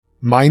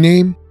My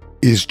name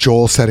is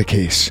Joel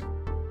Settecase.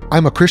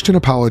 I'm a Christian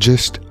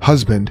apologist,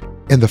 husband,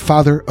 and the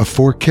father of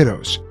 4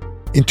 kiddos.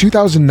 In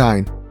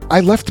 2009, I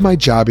left my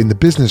job in the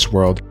business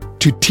world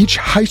to teach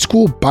high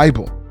school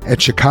Bible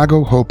at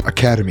Chicago Hope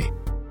Academy.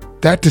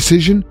 That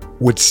decision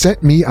would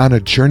set me on a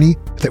journey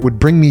that would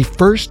bring me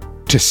first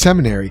to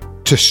seminary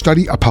to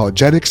study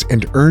apologetics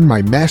and earn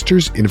my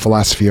master's in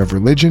philosophy of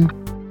religion,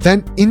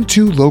 then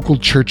into local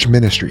church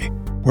ministry,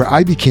 where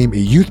I became a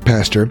youth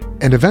pastor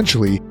and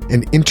eventually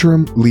an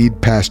interim lead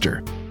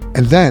pastor,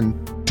 and then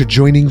to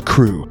joining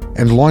Cru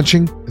and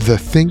launching the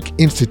Think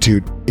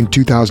Institute in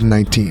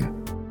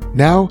 2019.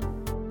 Now,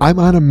 I'm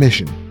on a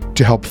mission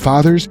to help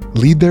fathers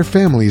lead their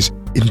families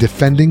in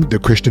defending the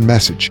Christian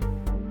message.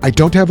 I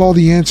don't have all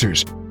the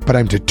answers, but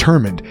I'm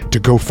determined to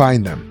go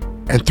find them.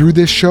 And through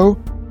this show,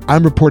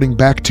 I'm reporting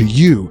back to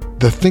you,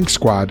 the Think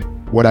Squad,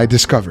 what I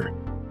discover.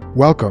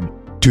 Welcome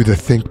to the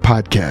Think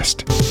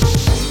Podcast.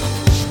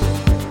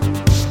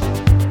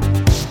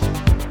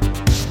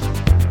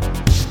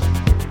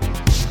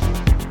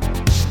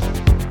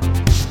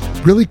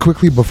 Really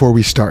quickly before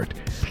we start,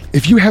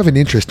 if you have an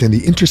interest in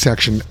the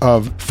intersection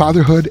of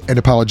fatherhood and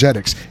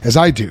apologetics, as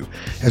I do,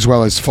 as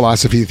well as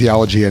philosophy,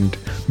 theology, and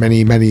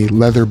many, many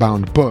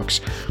leather-bound books,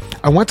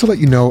 I want to let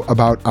you know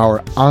about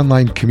our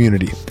online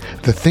community,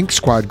 the Think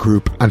Squad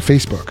group on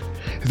Facebook.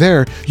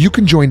 There, you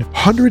can join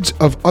hundreds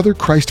of other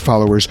Christ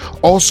followers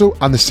also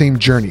on the same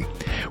journey.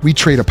 We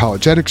trade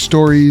apologetic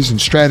stories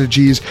and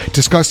strategies,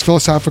 discuss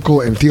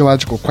philosophical and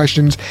theological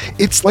questions.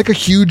 It's like a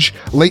huge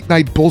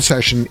late-night bull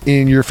session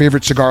in your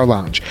favorite cigar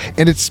lounge,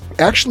 and it's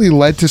actually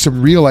led to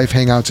some real-life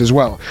hangouts as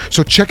well.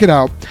 So check it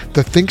out,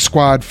 the Think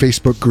Squad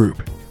Facebook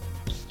group.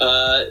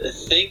 The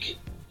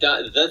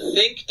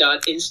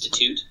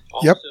Think.Institute,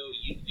 also Yep.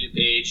 YouTube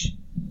page,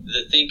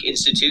 The Think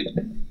Institute.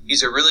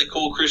 He's a really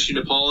cool Christian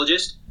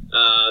apologist.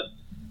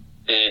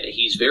 And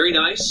he's very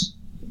nice,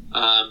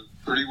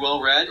 pretty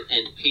well read,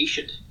 and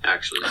patient,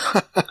 actually.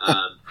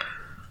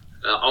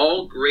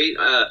 All great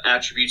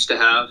attributes to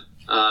have.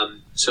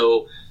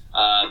 So,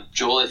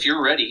 Joel, if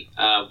you're ready,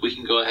 we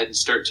can go ahead and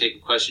start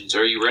taking questions.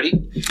 Are you ready?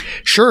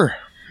 Sure.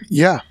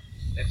 Yeah.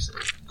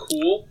 Excellent.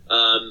 Cool.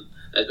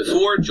 As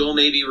before, Joel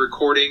may be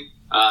recording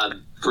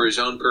for his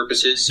own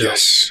purposes. So,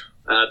 Yes.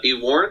 Be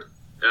warned.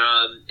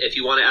 If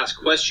you want to ask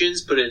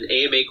questions, put in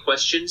AMA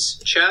questions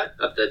chat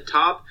up the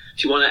top.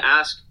 If you want to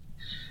ask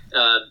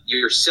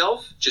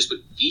yourself, just put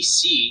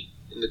VC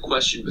in the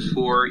question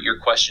before your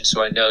question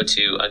so I know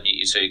to unmute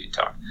you so you can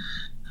talk.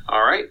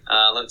 All right,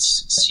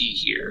 let's see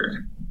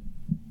here.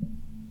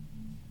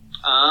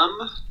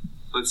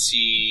 Let's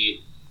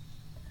see.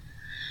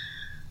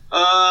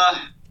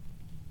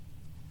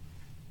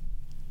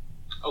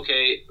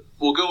 Okay,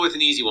 we'll go with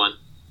an easy one.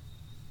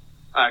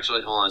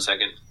 Actually, hold on a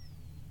second.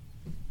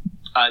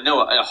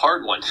 No, a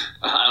hard one.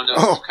 I don't know.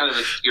 Oh, kind of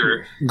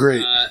your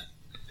great.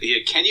 Yeah,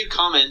 can you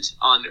comment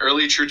on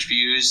early church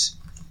views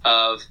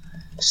of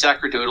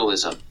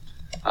sacerdotalism?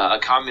 A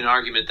common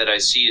argument that I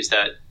see is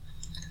that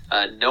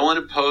no one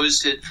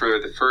opposed it for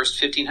the first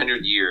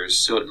 1,500 years,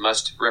 so it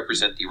must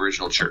represent the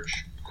original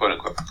church, quote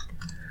unquote.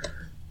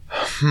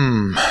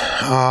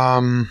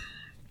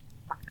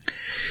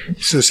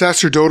 So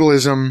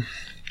sacerdotalism,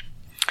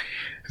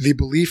 the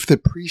belief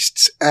that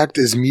priests act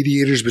as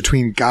mediators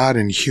between God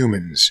and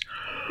humans.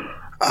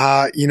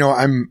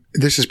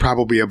 This is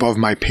probably above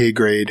my pay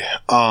grade.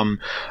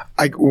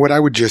 What I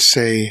would just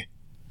say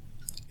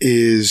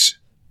is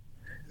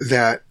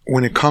that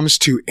when it comes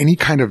to any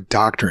kind of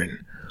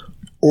doctrine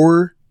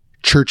or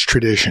church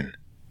tradition,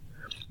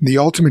 the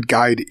ultimate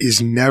guide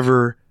is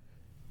never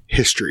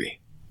history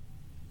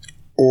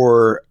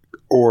or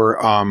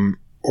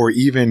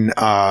even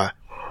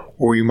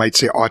you might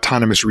say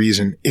autonomous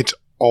reason. It's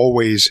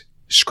always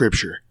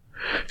scripture.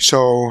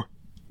 So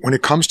when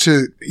it comes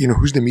to,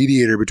 who's the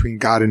mediator between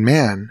God and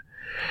man,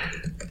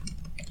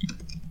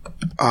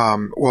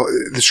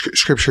 the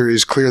scripture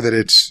is clear that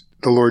it's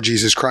the Lord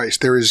Jesus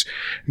Christ. There is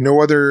no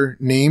other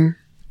name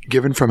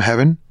given from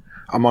heaven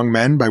among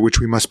men by which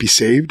we must be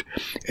saved.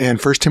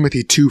 And 1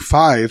 Timothy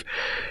 2:5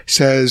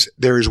 says,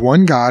 there is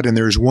one God and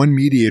there is one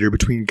mediator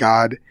between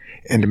God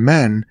and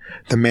men,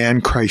 the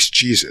man Christ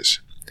Jesus.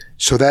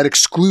 So that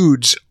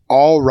excludes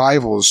all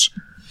rivals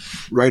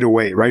right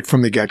away, right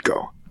from the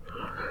get-go.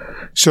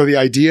 So the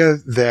idea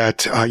that,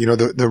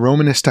 the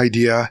Romanist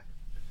idea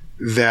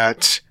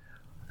that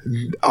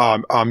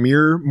a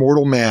mere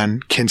mortal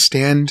man can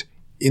stand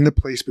in the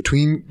place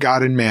between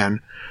God and man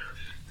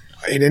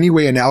in any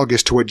way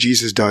analogous to what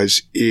Jesus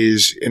does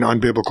is an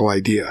unbiblical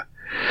idea.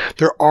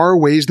 There are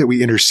ways that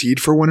we intercede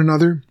for one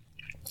another.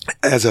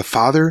 As a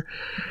father,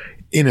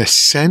 in a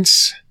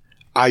sense,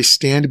 I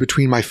stand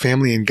between my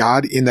family and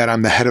God in that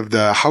I'm the head of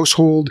the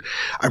household.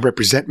 I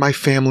represent my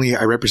family.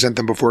 I represent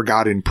them before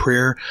God in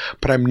prayer,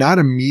 but I'm not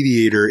a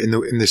mediator in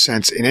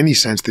any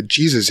sense that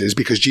Jesus is,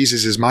 because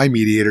Jesus is my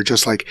mediator,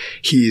 just like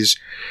he's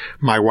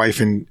my wife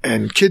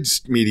and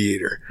kids'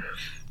 mediator.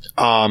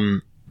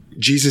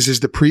 Jesus is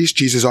the priest.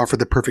 Jesus offered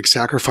the perfect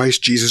sacrifice.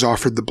 Jesus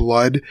offered the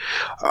blood.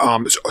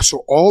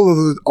 So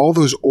all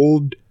those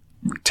old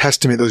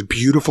Testament, those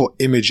beautiful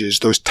images,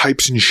 those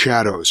types and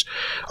shadows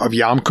of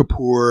Yom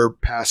Kippur,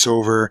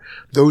 Passover,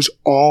 those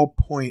all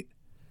point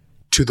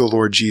to the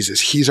Lord Jesus.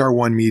 He's our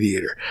one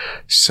mediator.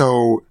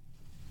 So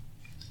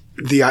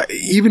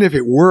even if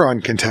it were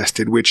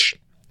uncontested, which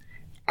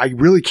I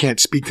really can't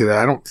speak to that,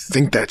 I don't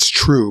think that's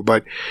true,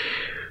 but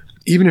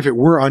even if it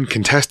were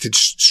uncontested,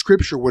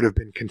 Scripture would have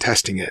been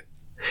contesting it.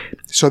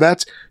 So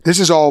this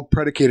is all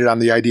predicated on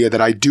the idea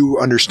that I do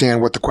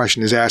understand what the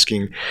question is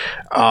asking.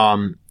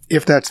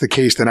 If that's the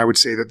case, then I would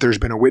say that there's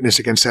been a witness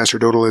against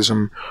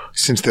sacerdotalism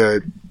since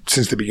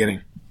the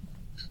beginning.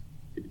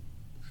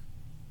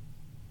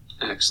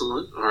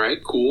 Excellent. All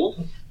right,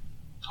 cool.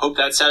 Hope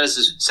that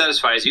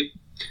satisfies you.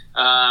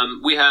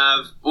 We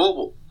have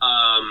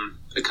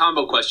a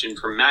combo question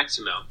from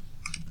Maximo.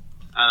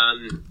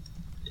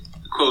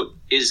 Quote,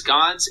 is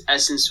God's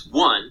essence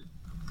one?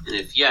 And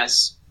if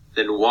yes,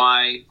 then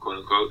why, quote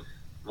unquote,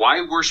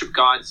 why worship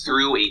God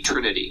through a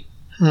Trinity?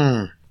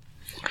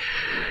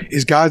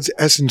 Is God's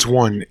essence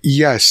one?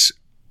 Yes,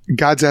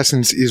 God's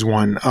essence is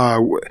one.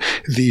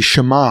 The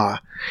Shema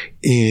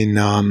in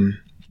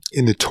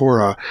the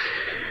Torah,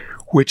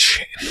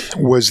 which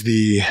was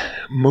the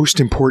most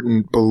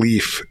important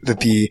belief that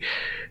the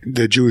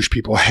Jewish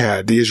people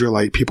had, the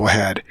Israelite people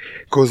had,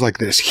 goes like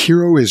this: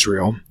 Hear, O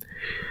Israel,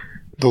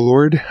 the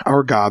Lord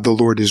our God, the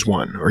Lord is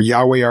one. Or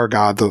Yahweh our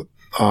God, the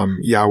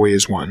Yahweh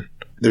is one.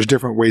 There's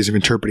different ways of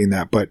interpreting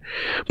that, but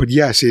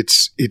yes,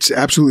 it's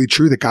absolutely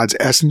true that God's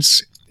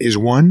essence is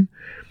one.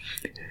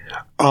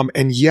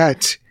 And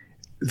yet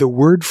the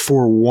word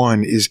for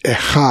one is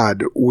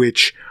echad,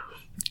 which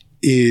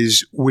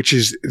is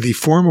the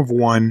form of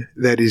one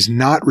that is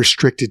not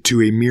restricted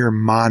to a mere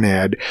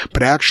monad,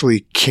 but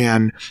actually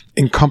can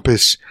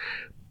encompass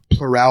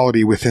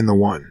plurality within the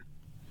one.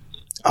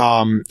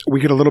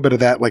 We get a little bit of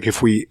that, like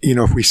if we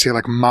say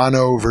like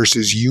mono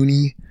versus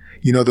uni,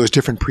 those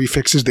different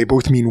prefixes, they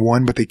both mean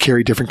one, but they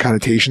carry different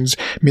connotations,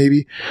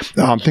 maybe.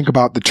 Think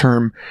about the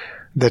term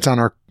that's on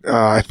our,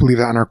 I believe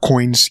that on our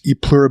coins, e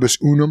pluribus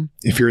unum,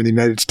 if you're in the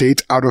United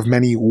States, out of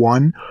many,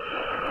 one.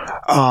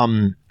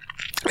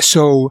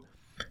 So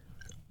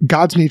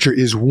God's nature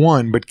is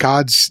one, but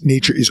God's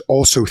nature is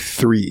also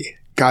three.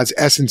 God's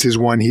essence is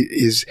one. He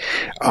is,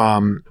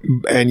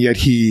 and yet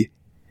he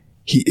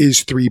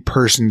is three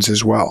persons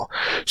as well.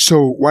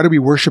 So why do we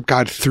worship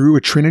God through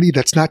a Trinity?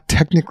 That's not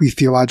technically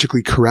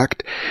theologically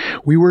correct.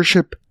 We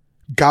worship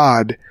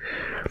God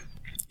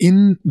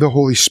in the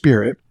Holy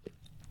Spirit.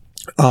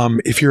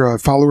 If you're a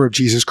follower of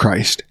Jesus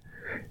Christ,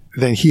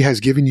 then he has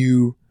given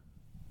you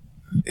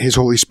his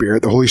Holy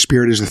Spirit. The Holy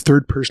Spirit is the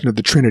third person of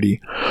the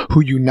Trinity who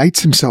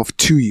unites himself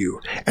to you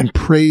and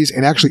prays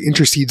and actually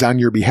intercedes on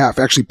your behalf,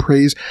 actually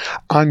prays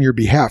on your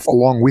behalf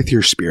along with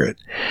your spirit.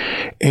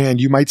 And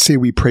you might say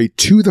we pray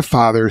to the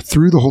Father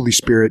through the Holy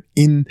Spirit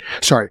to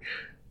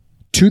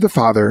the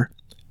Father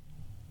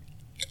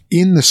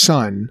in the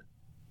Son,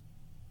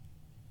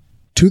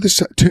 to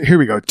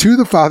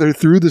the Father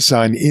through the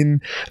Son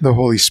in the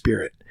Holy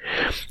Spirit.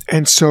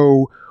 And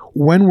so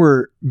when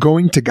we're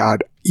going to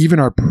God, even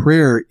our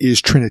prayer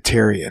is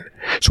Trinitarian.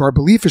 So our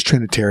belief is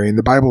Trinitarian.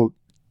 The Bible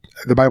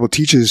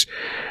teaches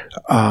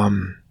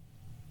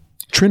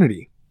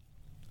Trinity,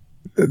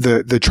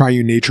 the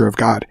triune nature of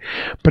God.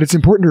 But it's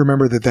important to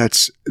remember that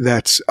that's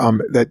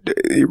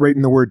right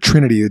in the word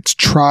Trinity, it's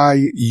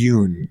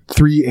triune,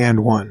 three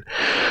and one.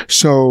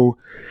 So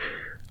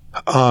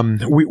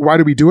why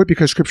do we do it?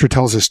 Because Scripture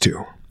tells us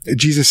to.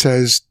 Jesus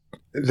says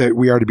that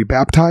we are to be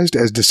baptized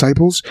as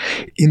disciples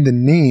in the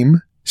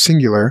name,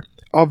 singular,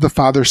 of the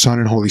Father, Son,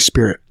 and Holy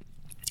Spirit.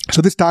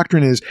 So this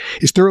doctrine is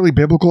thoroughly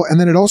biblical, and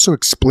then it also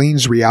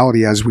explains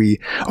reality as we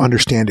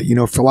understand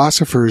it.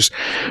 Philosophers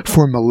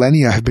for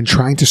millennia have been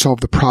trying to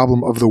solve the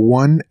problem of the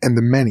one and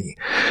the many,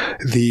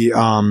 the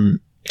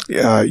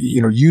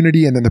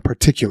unity and then the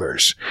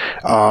particulars,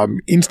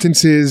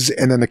 instances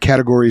and then the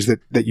categories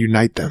that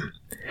unite them.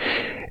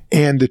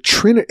 And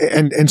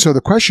so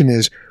the question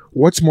is,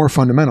 what's more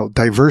fundamental,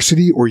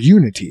 diversity or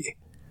unity,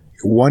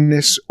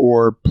 oneness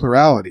or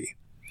plurality?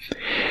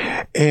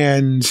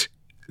 And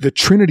the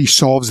Trinity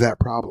solves that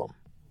problem,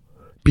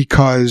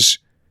 because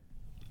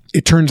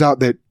it turns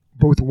out that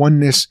both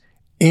oneness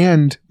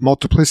and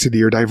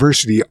multiplicity or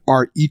diversity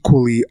are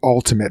equally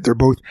ultimate. They're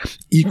both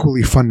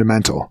equally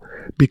fundamental,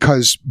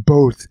 because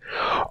both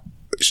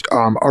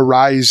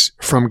arise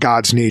from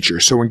God's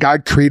nature. So when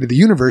God created the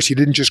universe, he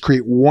didn't just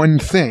create one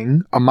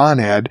thing, a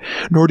monad,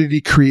 nor did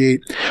he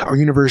create a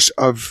universe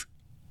of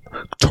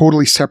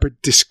totally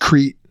separate,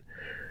 discrete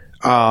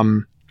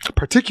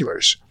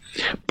particulars.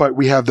 But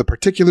we have the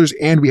particulars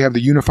and we have the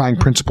unifying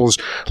principles,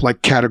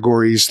 like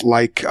categories,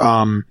 like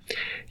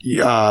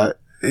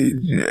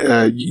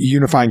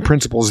unifying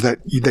principles that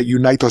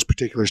unite those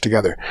particulars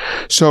together.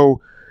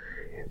 So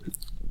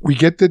we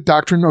get the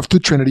doctrine of the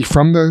Trinity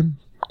from the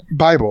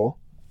Bible.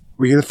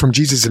 We get it from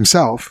Jesus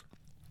himself,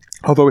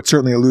 although it's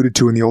certainly alluded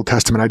to in the Old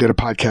Testament. I did a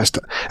podcast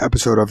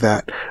episode of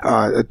that,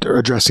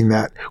 addressing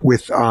that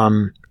with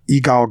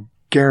Igal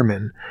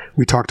German.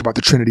 We talked about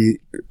the Trinity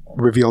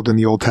revealed in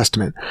the Old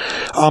Testament.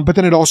 But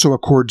then it also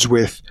accords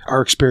with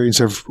our experience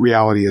of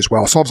reality as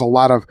well. It solves a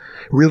lot of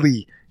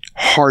really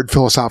hard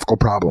philosophical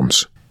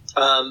problems.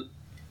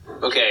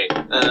 Okay.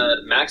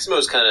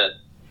 Maximo's kind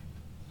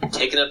of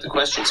taking up the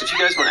question. So if you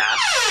guys want to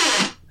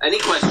ask any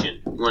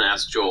question you want to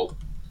ask Joel,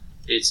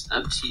 it's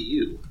up to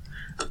you.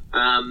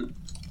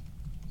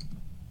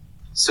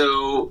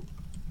 So...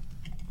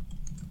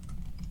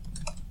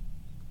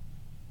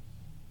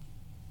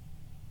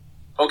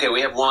 Okay,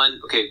 we have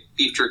one. Okay,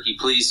 beef jerky,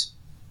 please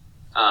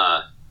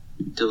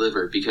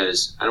deliver,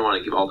 because I don't want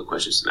to give all the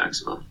questions to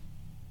Maximo.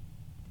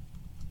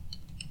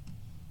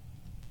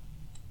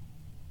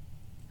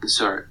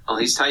 Sorry. Oh,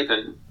 he's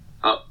typing.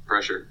 Oh,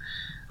 pressure.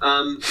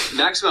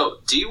 Maximo,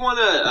 do you want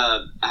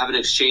to have an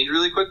exchange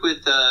really quick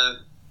with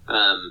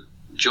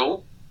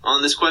Joel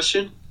on this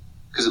question?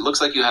 Because it looks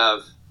like you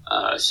have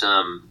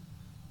some...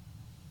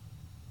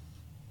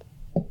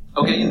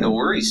 Okay, no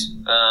worries.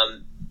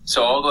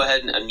 So I'll go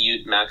ahead and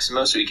unmute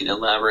Maximo so he can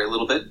elaborate a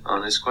little bit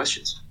on his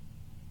questions.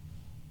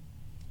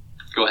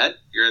 Go ahead.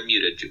 You're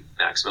unmuted,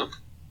 Maximo.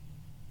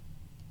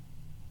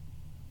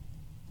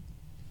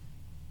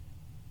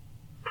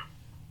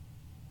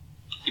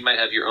 You might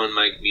have your own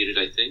mic muted,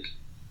 I think.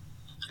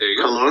 There you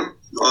go.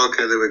 Hello?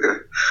 Okay, there we go.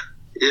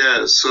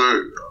 Yeah,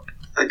 so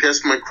I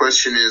guess my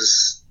question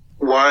is,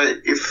 why,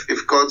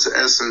 if God's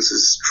essence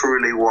is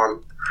truly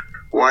one,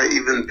 why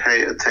even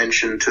pay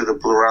attention to the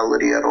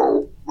plurality at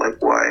all?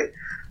 Like,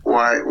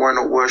 why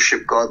not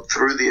worship God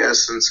through the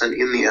essence and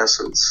in the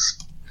essence?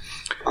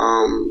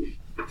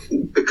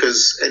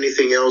 Because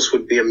anything else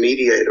would be a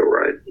mediator,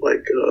 right?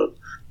 Like,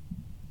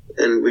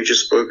 and we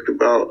just spoke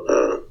about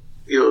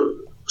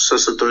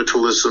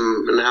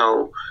sacerdotalism and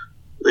how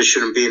there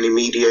shouldn't be any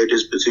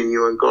mediators between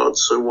you and God.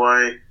 So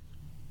why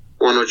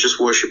not just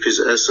worship his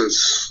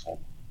essence?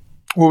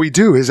 Well, we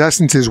do. His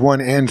essence is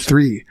 1 and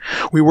 3.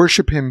 We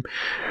worship him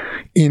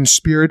in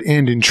spirit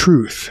and in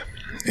truth.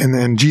 And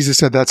then Jesus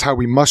said that's how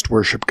we must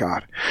worship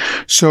God.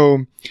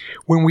 So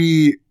when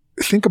we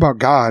think about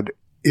God,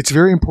 it's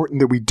very important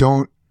that we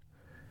don't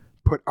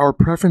put our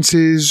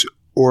preferences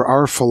or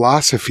our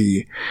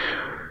philosophy,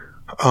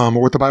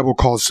 or what the Bible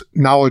calls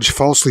knowledge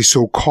falsely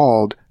so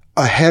called,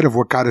 ahead of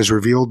what God has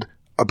revealed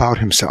about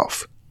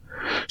himself.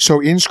 So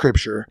in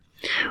Scripture,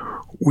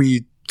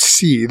 we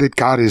see that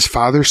God is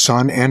Father,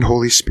 Son, and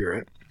Holy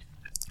Spirit.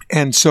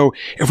 And so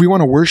if we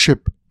want to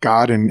worship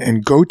God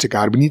and go to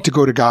God, we need to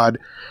go to God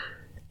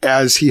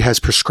as he has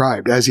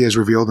prescribed, as he has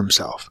revealed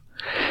himself.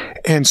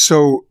 And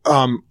so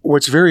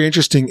what's very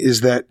interesting is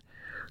that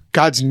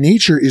God's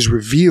nature is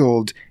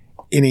revealed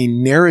in a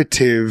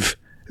narrative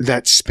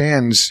that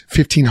spans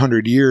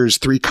 1,500 years,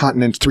 3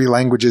 continents, 3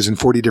 languages, and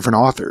 40 different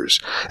authors.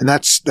 And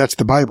that's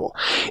the Bible.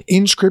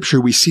 In Scripture,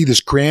 we see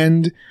this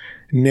grand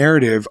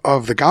narrative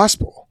of the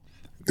gospel.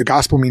 The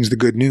gospel means the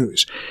good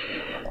news.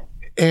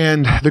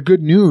 And the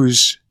good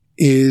news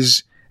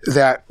is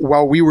that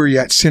while we were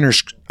yet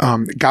sinners,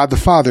 God the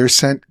Father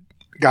sent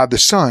God the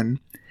Son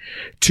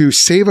to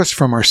save us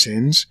from our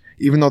sins,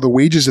 even though the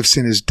wages of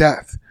sin is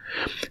death.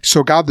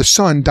 So God the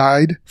Son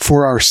died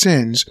for our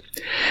sins.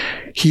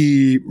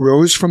 He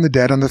rose from the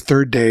dead on the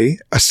 3rd day,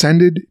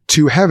 ascended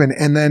to heaven,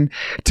 and then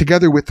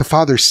together with the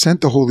Father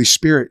sent the Holy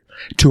Spirit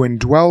to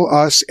indwell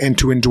us and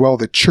to indwell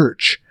the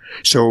church.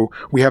 So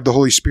we have the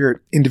Holy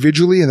Spirit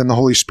individually and then the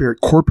Holy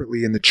Spirit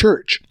corporately in the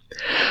church.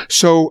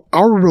 So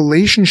our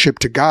relationship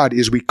to God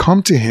is we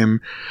come to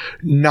him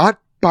not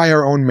by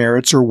our own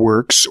merits or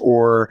works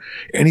or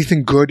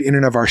anything good in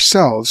and of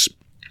ourselves,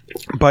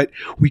 but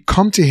we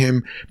come to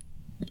him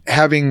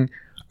having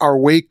our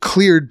way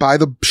cleared by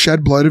the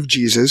shed blood of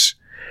Jesus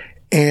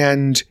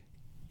and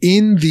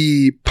in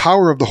the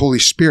power of the Holy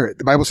Spirit.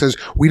 The Bible says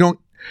we don't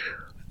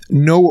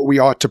know what we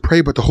ought to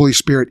pray, but the Holy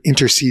Spirit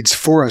intercedes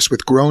for us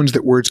with groans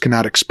that words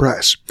cannot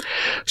express.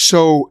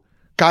 So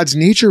God's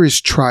nature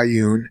is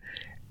triune.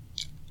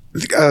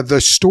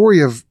 The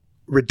story of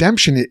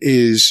redemption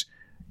is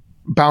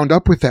bound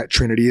up with that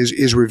Trinity,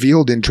 is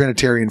revealed in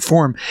Trinitarian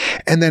form.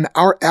 And then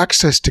our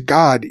access to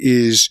God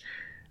is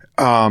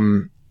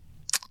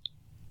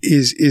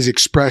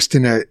expressed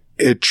in a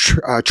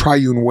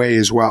triune way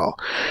as well.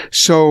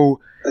 So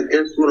I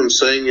guess what I'm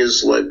saying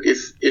is, like,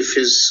 if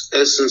his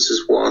essence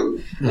is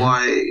one,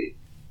 why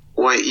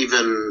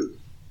even,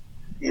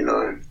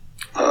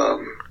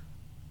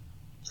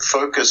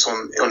 focus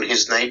on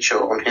his nature,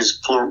 on his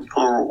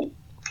plural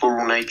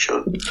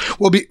nature?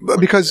 Well,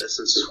 because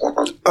essence is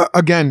one.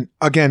 Again,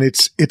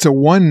 it's a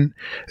one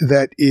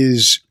that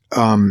is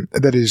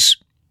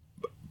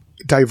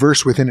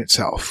diverse within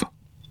itself,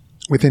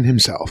 within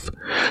himself.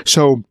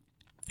 So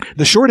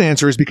the short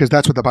answer is because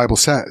that's what the Bible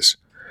says.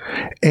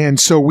 And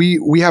so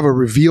we have a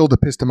revealed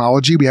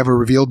epistemology. We have a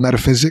revealed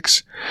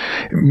metaphysics,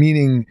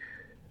 meaning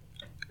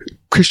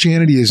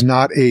Christianity is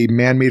not a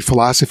man-made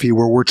philosophy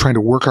where we're trying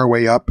to work our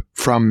way up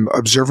from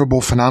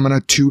observable phenomena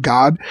to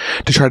God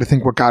to try to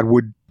think what God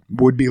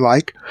would be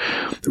like.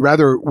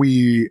 Rather,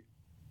 we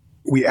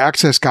we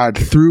access God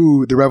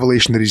through the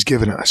revelation that he's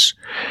given us.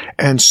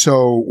 And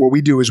so what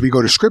we do is we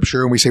go to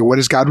scripture and we say, what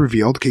has God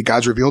revealed? Okay,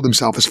 God's revealed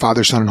himself as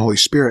Father, Son, and Holy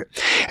Spirit.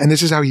 And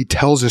this is how he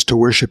tells us to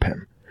worship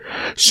him.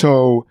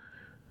 So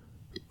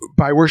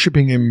by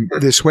worshiping him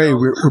this way,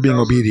 we're being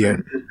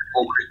obedient.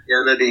 For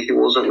Christianity, he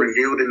wasn't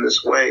revealed in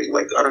this way.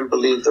 Like, I don't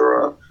believe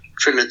there are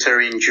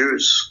Trinitarian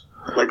Jews.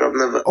 Like, I've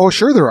never... Oh,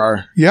 sure there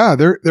are. Yeah,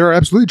 there are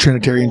absolutely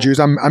Trinitarian Jews.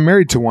 I'm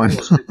married to one.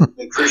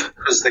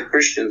 Because they're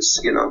Christians,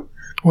 you know.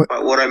 What?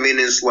 But what I mean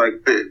is,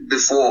 like,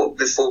 before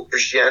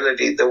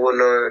Christianity, there were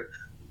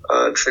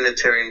no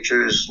Trinitarian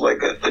Jews,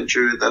 like a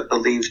Jew that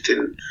believed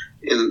in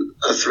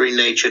a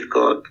three-natured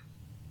God,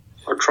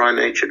 a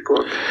tri-natured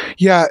God.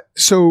 Yeah,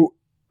 so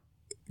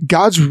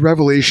God's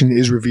revelation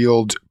is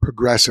revealed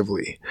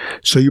progressively.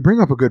 So you bring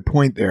up a good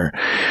point there.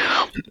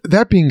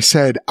 That being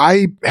said,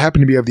 I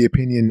happen to be of the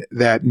opinion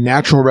that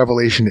natural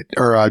revelation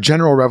or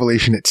general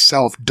revelation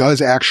itself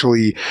does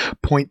actually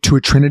point to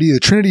a Trinity. The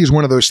Trinity is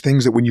one of those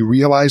things that when you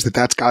realize that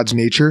that's God's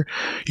nature,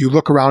 you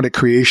look around at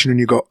creation and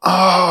you go,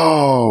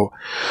 oh,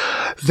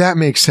 that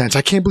makes sense.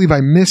 I can't believe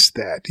I missed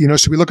that. You know,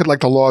 so we look at like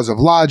the laws of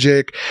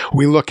logic.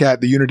 We look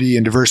at the unity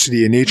and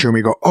diversity in nature and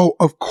we go, oh,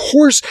 of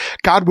course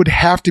God would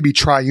have to be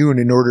triune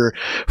in order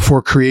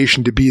for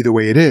creation to be the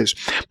way it is.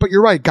 But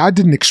you're right. God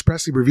didn't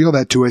expressly reveal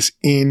that to us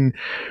in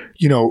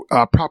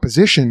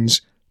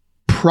propositions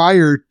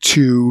prior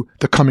to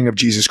the coming of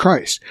Jesus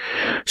Christ.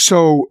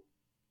 So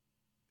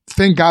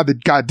thank God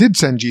that God did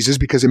send Jesus,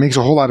 because it makes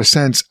a whole lot of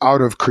sense out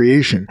of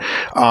creation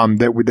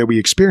that we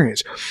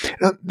experience.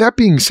 Now, that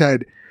being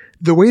said,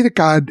 the way that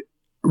God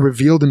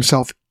revealed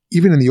himself,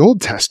 even in the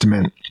Old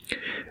Testament,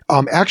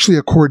 actually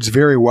accords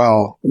very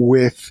well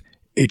with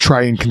a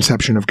triune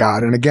conception of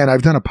God. And again,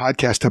 I've done a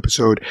podcast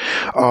episode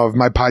of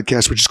my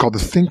podcast, which is called the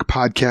Think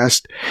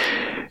Podcast,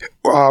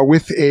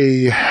 with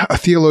a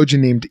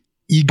theologian named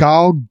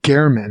Igal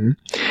German.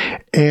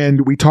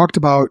 And we talked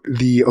about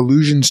the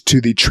allusions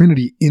to the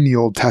Trinity in the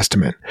Old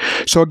Testament.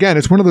 So again,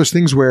 it's one of those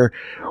things where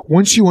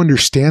once you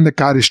understand that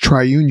God is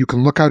triune, you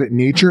can look out at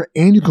nature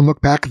and you can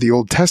look back at the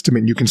Old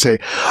Testament and you can say,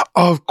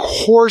 of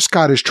course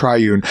God is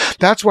triune.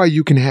 That's why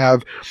you can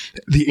have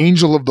the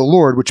angel of the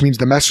Lord, which means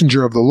the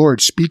messenger of the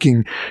Lord,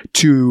 speaking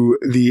to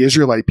the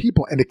Israelite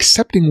people and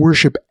accepting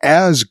worship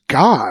as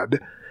God.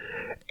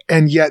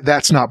 And yet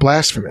that's not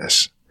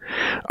blasphemous.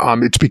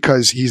 It's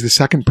because he's the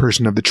second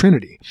person of the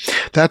Trinity.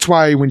 That's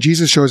why when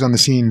Jesus shows on the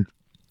scene,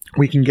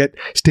 we can get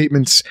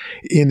statements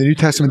in the New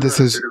Testament that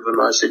says, a bit of an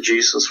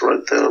eisegesis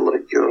right there.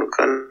 Like, you're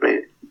kind of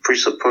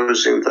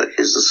presupposing that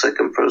he's the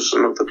second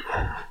person of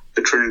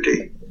the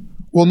Trinity.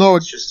 Well, no,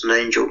 it's just an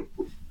angel.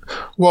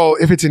 Well,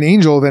 if it's an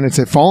angel, then it's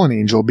a fallen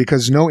angel,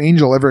 because no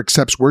angel ever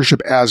accepts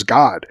worship as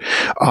God.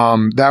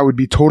 That would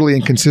be totally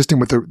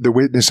inconsistent with the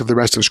witness of the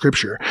rest of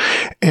Scripture.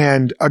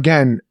 And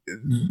again,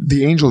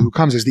 the angel who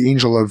comes is the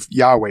angel of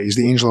Yahweh. He's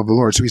the angel of the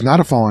Lord. So he's not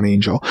a fallen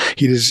angel.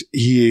 Isn't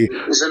it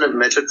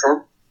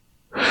Metatron?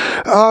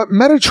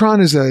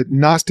 Metatron is a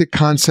Gnostic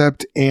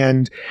concept,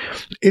 and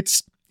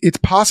it's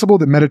possible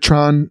that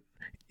Metatron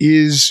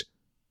is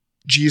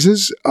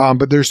Jesus,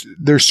 but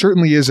there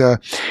certainly is a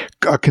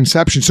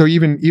conception. So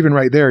even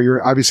right there,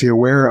 you're obviously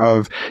aware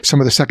of some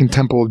of the Second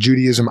Temple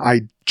Judaism,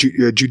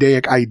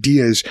 Judaic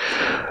ideas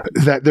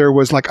that there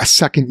was like a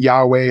second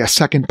Yahweh, a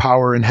second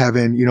power in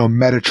heaven,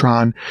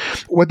 Metatron.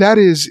 What that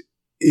is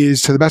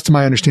to the best of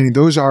my understanding,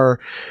 those are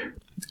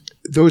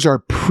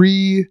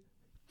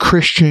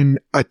pre-Christian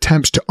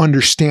attempts to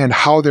understand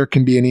how there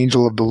can be an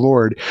angel of the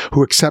Lord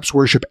who accepts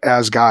worship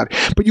as God.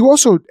 But you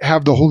also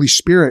have the Holy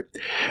Spirit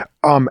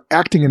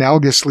acting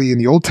analogously in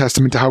the Old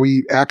Testament to how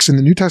he acts in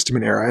the New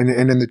Testament era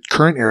and in the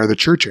current era, the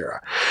church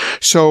era.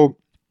 So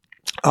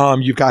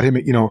you've got him,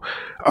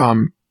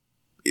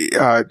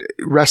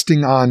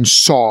 resting on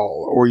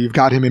Saul, or you've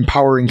got him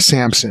empowering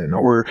Samson,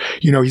 or,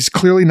 he's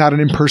clearly not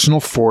an impersonal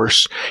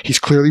force. He's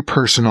clearly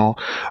personal.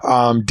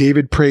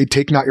 David prayed,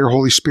 "Take not your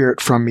Holy Spirit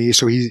from me."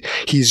 So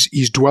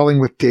he's dwelling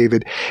with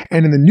David.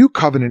 And in the New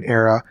Covenant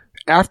era,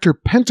 after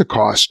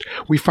Pentecost,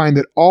 we find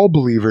that all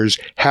believers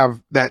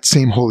have that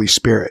same Holy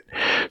Spirit.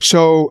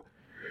 So,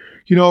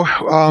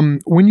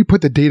 when you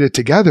put the data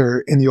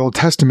together in the Old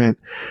Testament,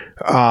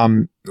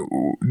 and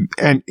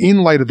in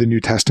light of the New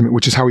Testament,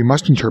 which is how we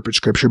must interpret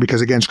Scripture,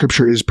 because again,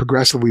 Scripture is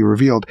progressively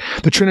revealed,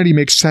 the Trinity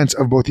makes sense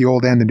of both the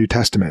Old and the New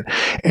Testament.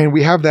 And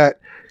we have that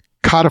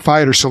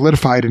codified or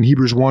solidified in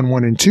Hebrews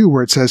 1:1 and 2,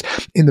 where it says,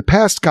 in the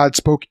past, God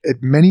spoke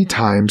at many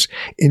times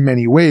in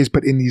many ways,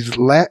 but in these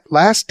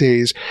last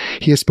days,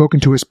 he has spoken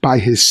to us by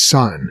his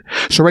Son.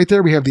 So right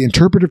there, we have the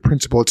interpretive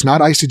principle. It's not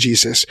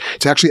eisegesis.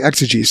 It's actually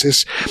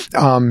exegesis.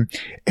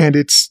 And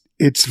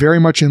it's very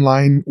much in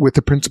line with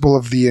the principle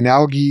of the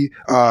analogia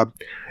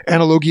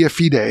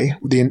fide,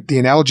 the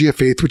analogy of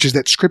faith, which is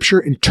that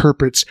Scripture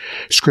interprets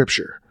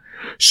Scripture.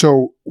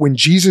 So when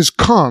Jesus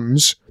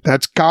comes,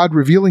 that's God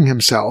revealing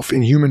himself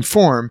in human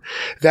form,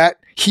 that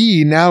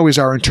he now is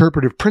our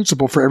interpretive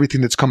principle for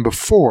everything that's come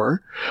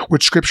before,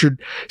 which Scripture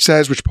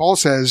says, which Paul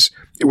says,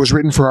 it was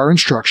written for our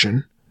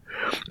instruction,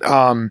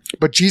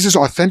 But Jesus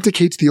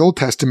authenticates the Old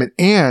Testament,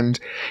 and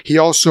he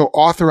also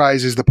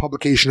authorizes the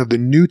publication of the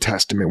New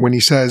Testament when he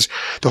says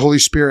the Holy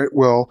Spirit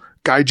will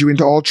guide you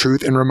into all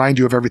truth and remind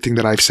you of everything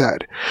that I've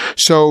said.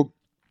 So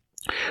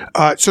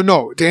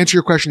no, to answer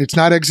your question, it's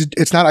not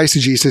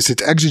eisegesis,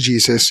 it's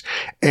exegesis,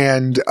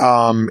 and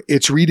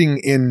it's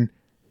reading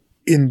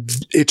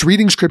it's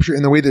reading Scripture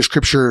in the way that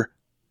Scripture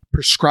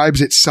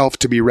prescribes itself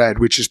to be read,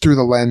 which is through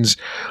the lens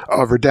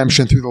of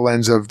redemption, through the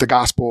lens of the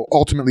gospel,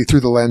 ultimately through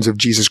the lens of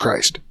Jesus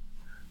Christ.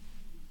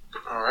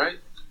 All right,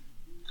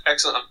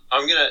 excellent.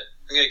 I'm gonna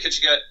cut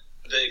you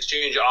the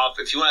exchange off.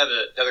 If you want to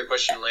have another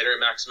question later,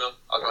 Maximo,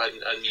 I'll go ahead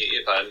and unmute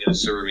you. If I'm going to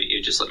server mute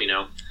you, just let me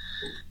know.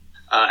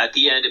 At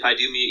the end, if I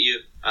do mute you,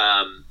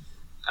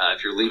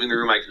 if you're leaving the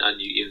room, I can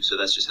unmute you. So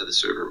that's just how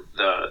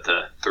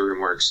the room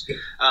works.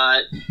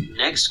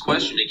 Next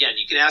question. Again,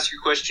 you can ask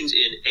your questions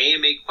in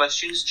AMA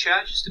questions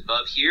chat just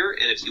above here.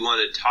 And if you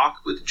want to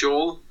talk with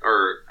Joel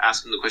or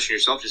ask him the question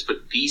yourself, just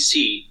put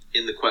BC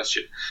in the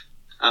question.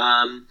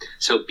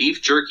 So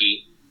Beef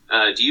Jerky,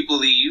 do you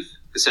believe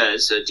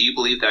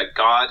that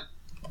God,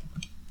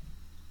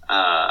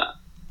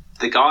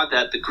 the God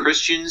that the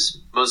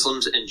Christians,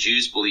 Muslims, and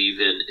Jews believe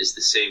in is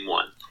the same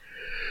one?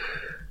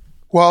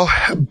 Well,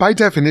 by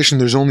definition,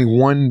 there's only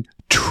one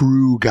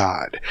true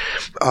God.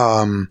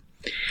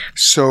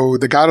 So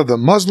the God of the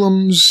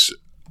Muslims,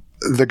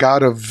 the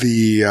God of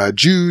the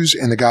Jews,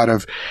 and the God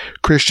of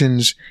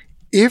Christians,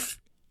 if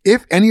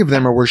any of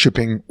them are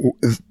worshiping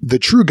the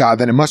true God,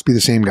 then it must be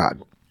the same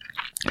God.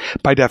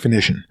 By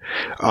definition.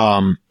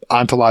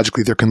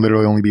 Ontologically, there can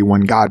literally only be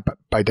one God, but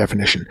by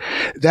definition.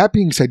 That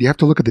being said, you have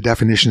to look at the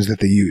definitions that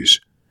they use.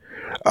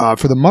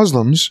 For the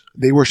Muslims,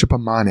 they worship a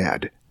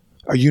monad,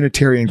 a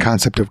Unitarian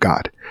concept of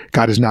God.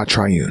 God is not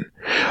triune.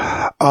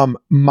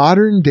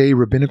 Modern day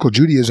rabbinical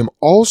Judaism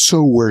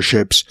also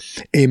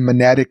worships a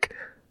monadic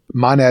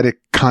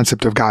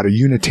concept of God, a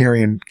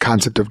Unitarian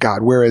concept of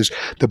God, whereas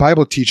the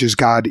Bible teaches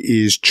God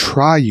is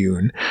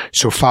triune,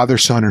 so Father,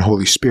 Son, and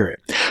Holy Spirit.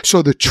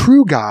 So the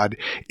true God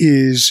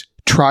is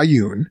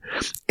triune,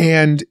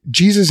 and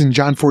Jesus in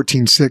John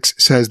 14:6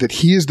 says that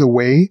he is the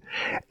way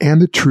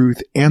and the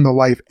truth and the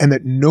life, and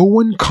that no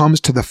one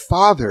comes to the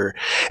Father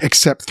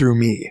except through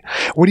me.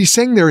 What he's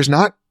saying there is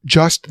not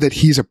just that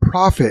he's a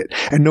prophet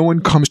and no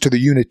one comes to the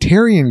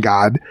Unitarian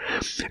God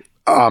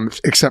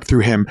except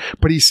through him,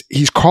 but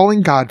he's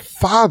calling God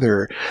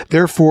Father,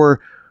 therefore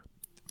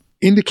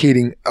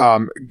indicating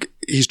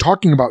he's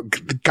talking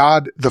about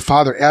God the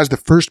Father as the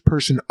first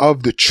person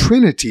of the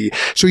Trinity.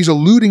 So he's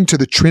alluding to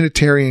the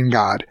Trinitarian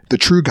God, the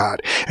true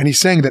God. And he's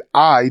saying that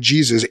I,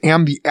 Jesus,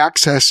 am the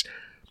access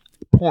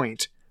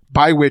point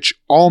by which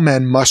all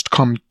men must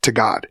come to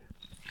God.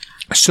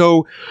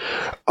 So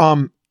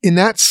in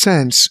that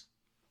sense,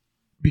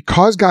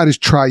 because God is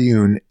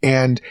triune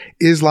and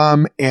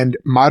Islam and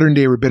modern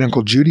day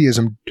rabbinical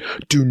Judaism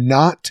do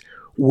not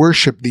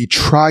worship the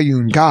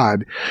triune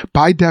God,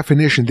 by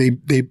definition,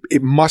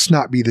 it must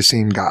not be the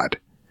same God.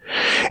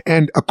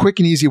 And a quick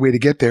and easy way to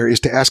get there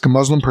is to ask a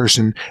Muslim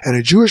person and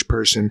a Jewish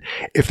person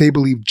if they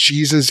believe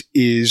Jesus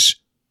is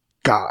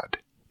God,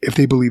 if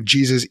they believe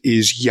Jesus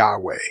is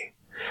Yahweh.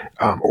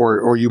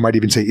 Or you might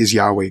even say, is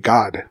Yahweh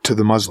God to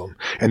the Muslim?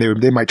 And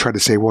they might try to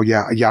say, well,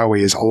 yeah, Yahweh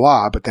is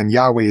Allah, but then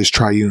Yahweh is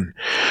triune.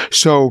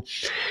 So,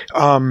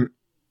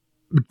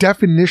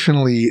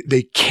 definitionally,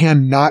 they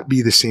cannot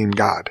be the same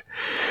God.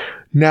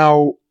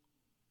 Now,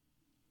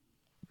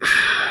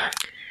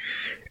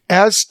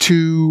 as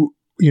to,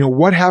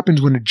 what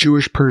happens when a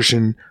Jewish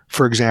person,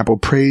 for example,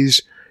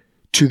 prays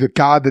to the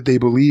God that they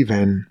believe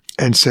in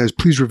and says,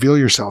 please reveal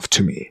yourself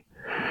to me.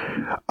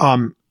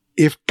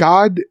 If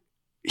God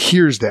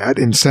hears that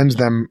and sends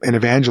them an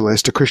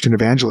evangelist, a Christian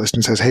evangelist,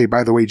 and says, hey,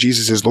 by the way,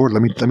 Jesus is Lord.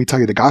 Let me tell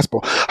you the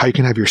gospel, how you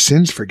can have your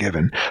sins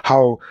forgiven,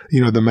 how,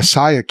 the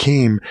Messiah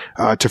came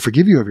to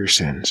forgive you of your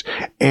sins.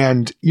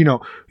 And,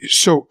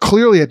 so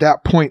clearly at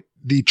that point,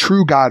 the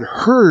true God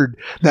heard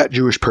that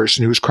Jewish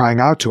person who was crying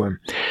out to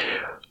him.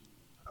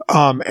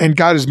 And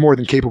God is more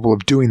than capable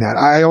of doing that.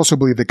 I also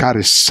believe that God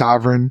is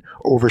sovereign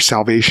over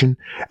salvation.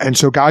 And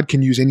so God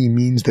can use any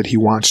means that he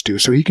wants to.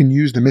 So he can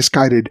use the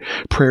misguided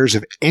prayers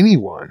of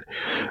anyone.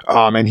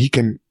 And he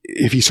can,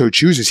 if he so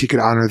chooses, he could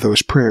honor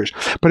those prayers.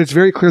 But it's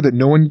very clear that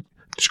no one,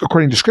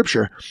 according to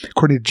Scripture,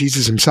 according to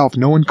Jesus himself,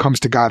 no one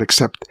comes to God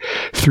except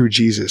through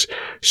Jesus.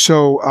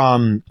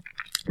 So,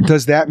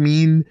 does that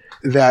mean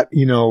that,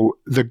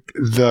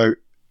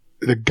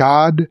 the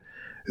God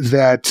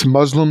that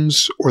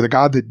Muslims or the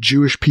God that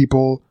Jewish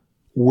people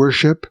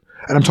worship,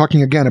 and I'm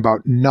talking again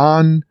about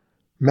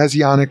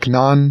non-Messianic,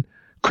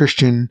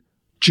 non-Christian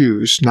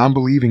Jews,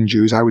 non-believing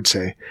Jews, I would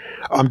say,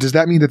 does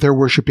that mean that they're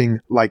worshiping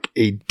like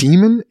a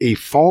demon, a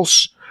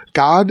false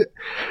God?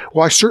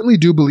 Well, I certainly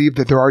do believe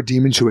that there are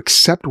demons who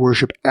accept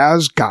worship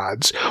as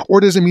gods.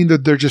 Or does it mean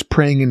that they're just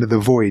praying into the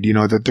void,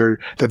 that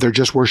they're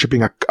just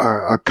worshiping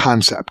a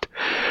concept?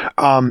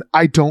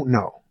 I don't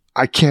know.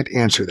 I can't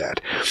answer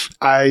that.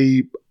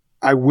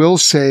 I will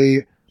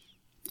say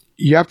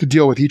you have to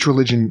deal with each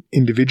religion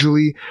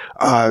individually.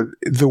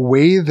 The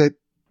way that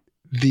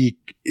the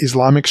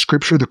Islamic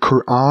scripture, the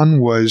Quran,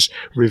 was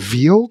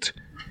revealed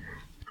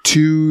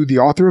to the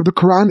author of the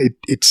Quran.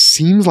 It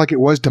seems like it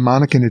was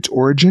demonic in its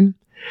origin.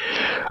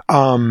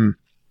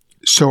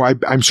 So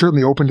I'm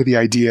certainly open to the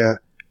idea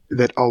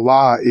that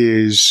Allah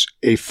is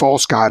a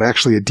false god,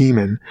 actually a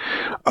demon.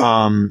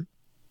 And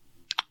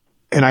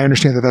I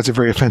understand that that's a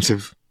very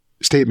offensive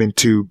statement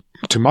to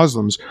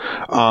Muslims.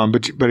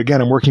 But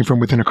again, I'm working from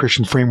within a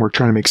Christian framework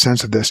trying to make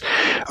sense of this.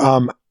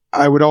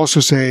 I would also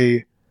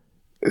say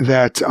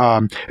that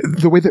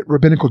the way that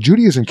rabbinical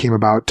Judaism came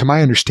about, to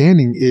my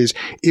understanding, is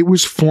it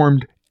was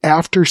formed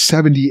after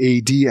 70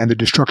 AD and the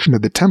destruction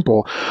of the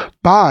temple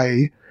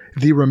by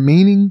the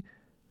remaining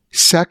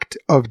sect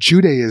of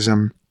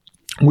Judaism,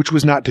 which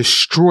was not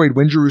destroyed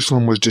when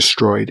Jerusalem was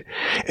destroyed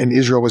and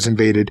Israel was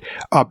invaded.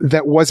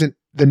 That wasn't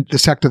the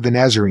sect of the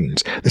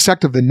Nazarenes. The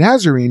sect of the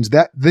Nazarenes,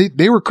 that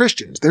they were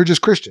Christians. They're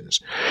just Christians.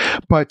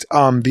 But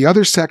the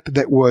other sect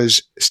that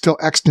was still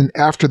extant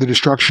after the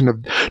destruction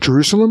of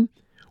Jerusalem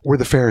were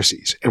the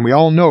Pharisees. And we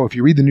all know, if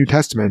you read the New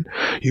Testament,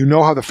 you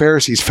know how the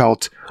Pharisees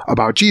felt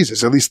about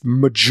Jesus, at least the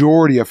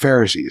majority of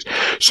Pharisees.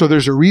 So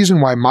there's a reason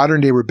why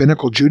modern day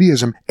rabbinical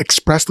Judaism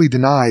expressly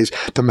denies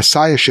the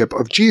messiahship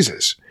of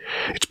Jesus.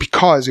 It's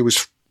because it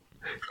was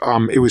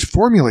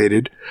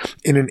formulated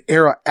in an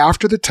era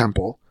after the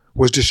temple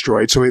was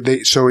destroyed. So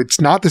it's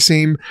not the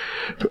same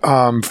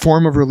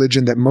form of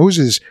religion that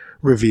Moses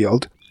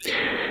revealed.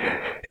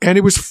 And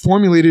it was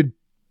formulated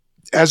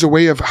as a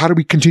way of how do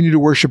we continue to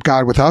worship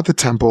God without the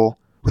temple,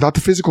 without the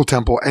physical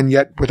temple, and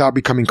yet without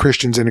becoming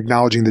Christians and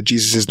acknowledging that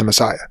Jesus is the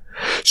Messiah.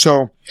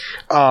 So,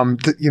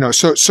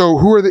 so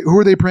who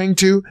are they praying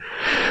to?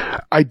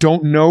 I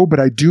don't know, but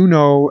I do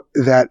know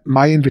that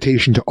my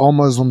invitation to all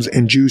Muslims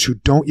and Jews who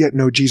don't yet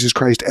know Jesus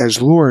Christ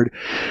as Lord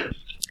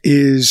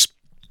is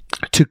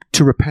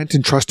to repent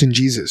and trust in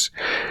Jesus.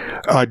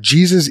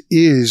 Jesus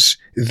is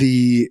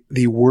the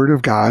Word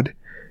of God.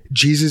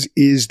 Jesus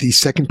is the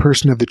second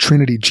person of the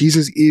Trinity.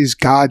 Jesus is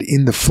God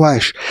in the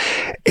flesh.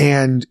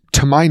 And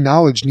to my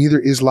knowledge, neither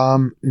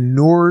Islam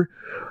nor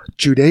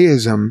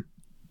Judaism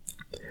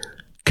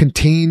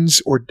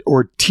contains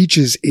or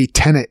teaches a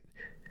tenet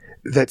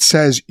that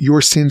says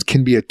your sins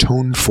can be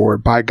atoned for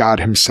by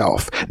God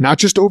himself. Not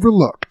just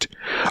overlooked,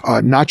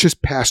 not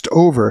just passed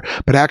over,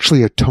 but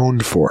actually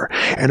atoned for.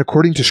 And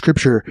according to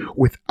scripture,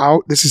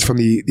 this is from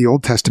the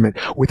Old Testament,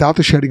 without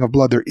the shedding of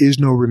blood, there is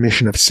no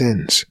remission of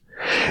sins.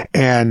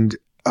 And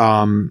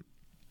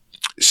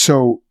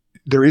so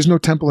there is no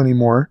temple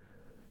anymore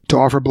to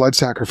offer blood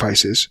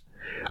sacrifices.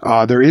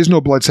 There is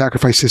no blood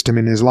sacrifice system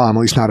in Islam,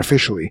 at least not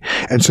officially.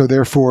 And so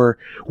therefore,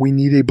 we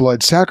need a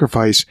blood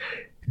sacrifice.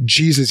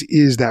 Jesus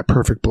is that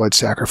perfect blood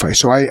sacrifice.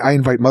 So I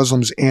invite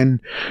Muslims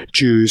and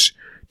Jews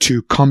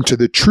to come to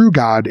the true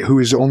God who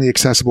is only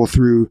accessible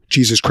through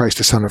Jesus Christ,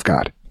 the Son of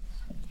God.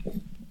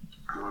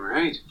 All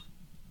right.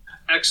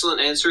 Excellent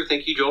answer.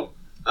 Thank you, Joel.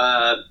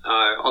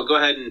 I'll go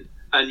ahead and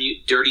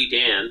unmute Dirty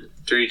Dan.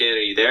 Dirty Dan, are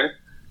you there?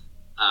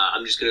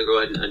 I'm just going to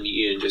go ahead and unmute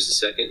you in just a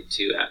second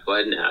to go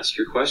ahead and ask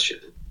your question.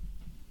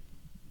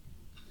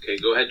 Okay,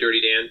 go ahead,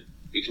 Dirty Dan.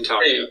 You can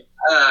talk. Hey,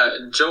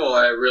 Joel,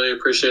 I really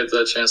appreciate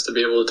the chance to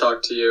be able to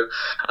talk to you.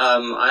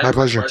 I have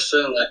pleasure. A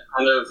question that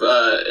kind of,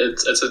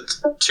 it's a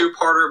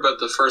two-parter, but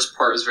the first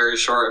part is very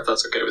short, if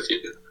that's okay with you.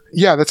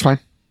 Yeah, that's fine.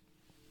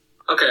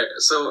 Okay,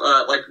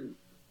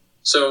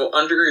 so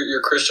under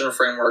your Christian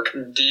framework,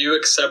 do you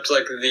accept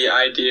the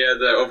idea,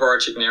 the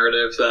overarching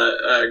narrative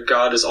that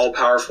God is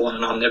all-powerful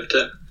and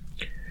omnipotent?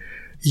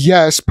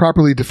 Yes,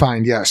 properly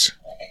defined, yes.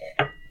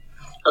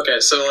 Okay,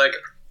 so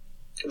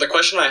the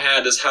question I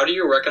had is, how do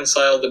you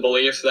reconcile the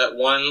belief that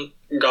one,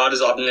 God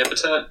is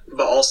omnipotent,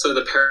 but also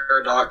the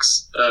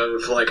paradox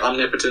of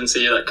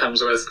omnipotency that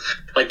comes with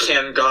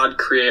can God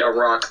create a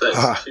rock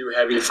that's too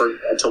heavy for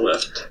God to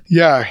lift?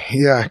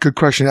 Yeah, good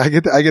question. I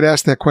get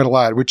asked that quite a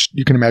lot, which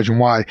you can imagine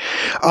why.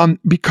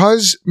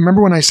 Because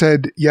remember when I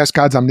said yes,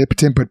 God's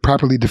omnipotent but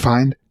properly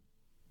defined?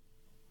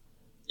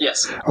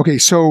 Yes. Okay,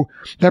 so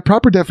that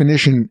proper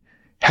definition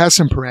has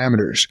some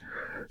parameters.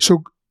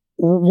 So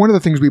one of the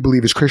things we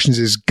believe as Christians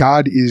is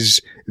God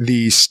is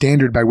the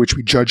standard by which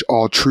we judge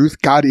all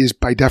truth. God is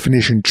by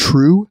definition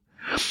true.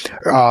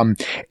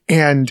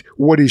 And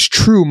what is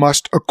true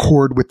must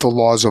accord with the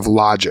laws of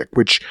logic,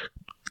 which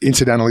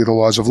incidentally, the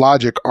laws of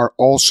logic are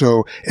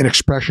also an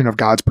expression of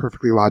God's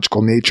perfectly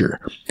logical nature.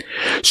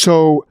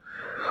 So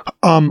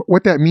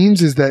what that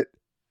means is that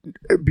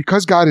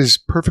because God is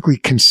perfectly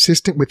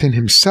consistent within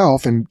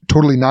himself and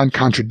totally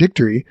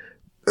non-contradictory,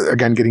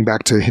 again, getting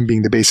back to him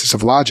being the basis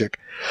of logic,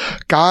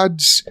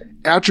 God's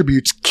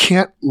attributes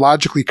can't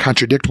logically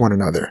contradict one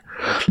another.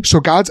 So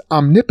God's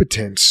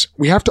omnipotence,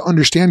 we have to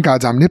understand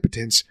God's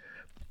omnipotence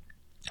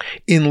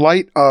in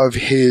light of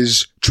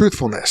his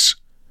truthfulness.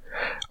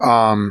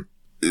 So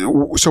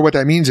what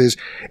that means is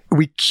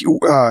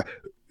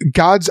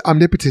God's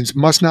omnipotence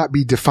must not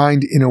be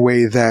defined in a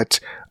way that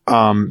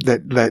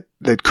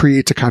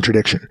creates a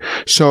contradiction.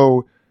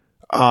 So,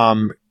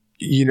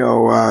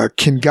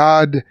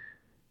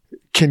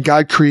 can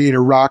God create a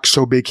rock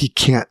so big he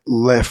can't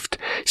lift?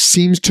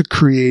 seems to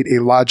create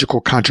a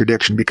logical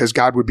contradiction because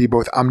God would be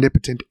both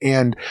omnipotent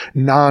and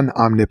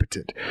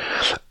non-omnipotent.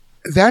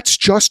 That's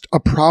just a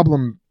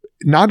problem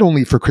not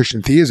only for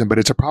Christian theism, but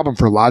it's a problem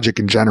for logic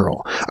in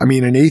general. I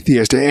mean, an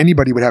atheist,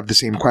 anybody would have the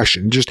same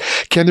question. Just,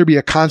 can there be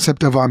a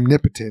concept of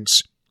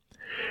omnipotence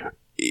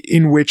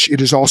in which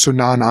it is also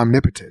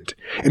non-omnipotent?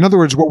 In other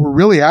words, what we're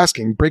really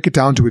asking, break it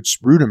down to its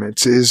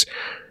rudiments, is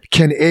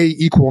can A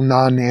equal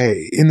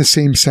non-A in the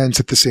same sense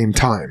at the same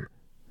time?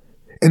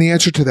 And the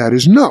answer to that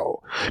is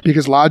no,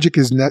 because logic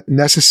is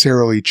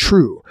necessarily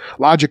true.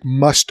 Logic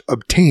must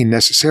obtain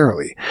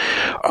necessarily.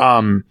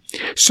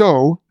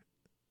 So,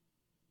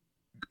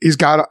 is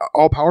God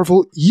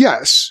all-powerful?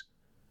 Yes.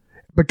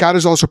 But God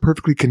is also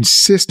perfectly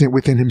consistent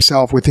within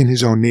himself, within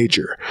his own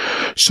nature.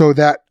 So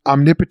that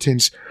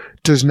omnipotence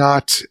does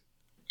not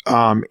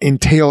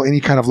entail any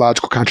kind of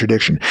logical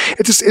contradiction.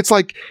 It's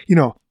like,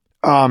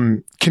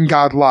 can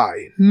God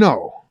lie?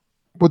 No.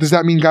 Well, does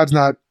that mean God's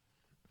not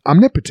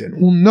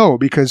omnipotent? Well, no,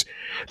 because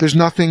there's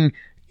nothing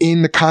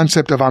in the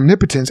concept of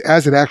omnipotence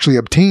as it actually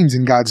obtains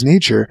in God's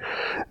nature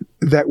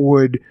that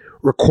would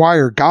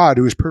require God,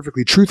 who is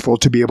perfectly truthful,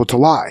 to be able to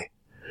lie.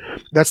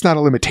 That's not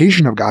a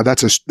limitation of God.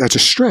 That's a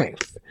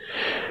strength.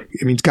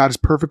 It means God is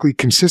perfectly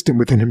consistent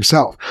within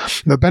himself.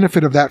 The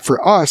benefit of that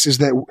for us is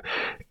that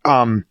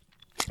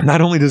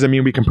not only does it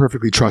mean we can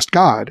perfectly trust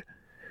God,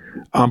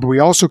 but we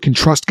also can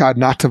trust God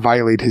not to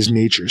violate his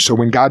nature. So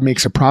when God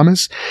makes a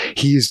promise,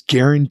 he is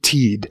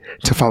guaranteed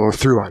to follow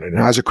through on it. And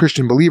as a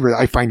Christian believer,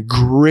 I find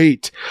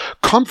great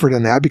comfort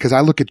in that because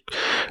I look at,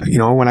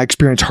 when I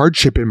experience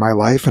hardship in my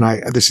life, and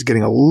this is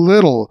getting a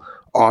little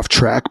off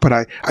track, but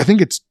I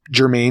think it's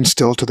germane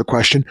still to the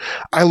question.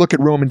 I look at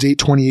Romans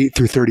 8:28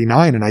 through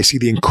 39, and I see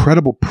the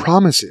incredible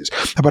promises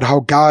about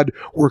how God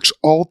works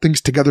all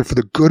things together for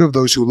the good of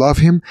those who love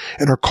him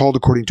and are called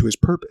according to his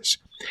purpose.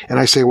 And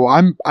I say, well,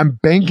 I'm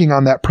banking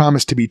on that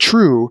promise to be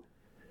true.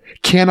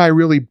 Can I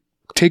really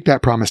take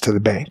that promise to the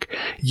bank?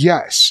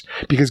 Yes,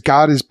 because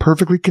God is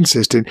perfectly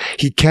consistent.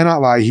 He cannot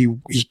lie. He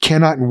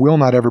cannot and will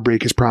not ever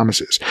break his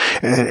promises.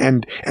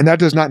 And that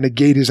does not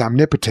negate his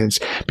omnipotence,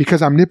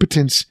 because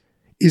omnipotence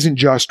isn't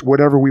just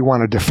whatever we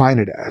want to define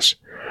it as.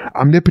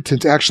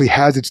 Omnipotence actually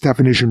has its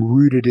definition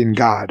rooted in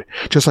God,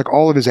 just like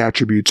all of his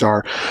attributes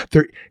are.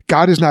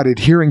 God is not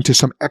adhering to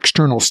some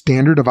external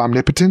standard of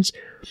omnipotence.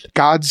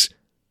 God's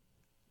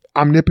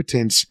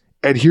omnipotence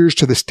adheres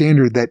to the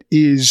standard that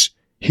is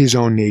his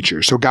own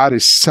nature. So God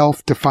is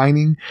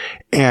self-defining,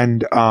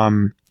 and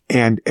all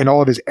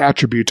of his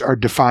attributes are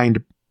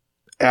defined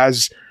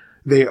as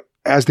they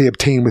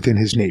obtain within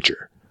his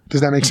nature.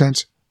 Does that make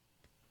sense?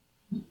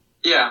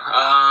 Yeah.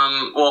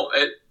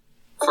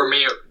 For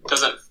me, it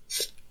doesn't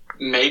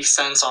make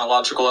sense on a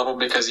logical level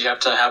because you have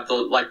to have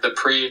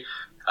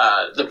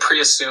the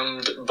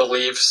pre-assumed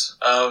beliefs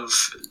of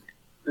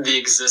the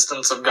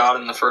existence of God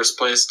in the first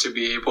place to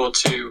be able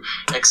to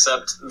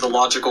accept the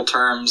logical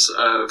terms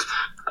of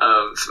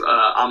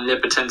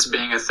omnipotence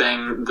being a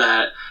thing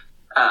that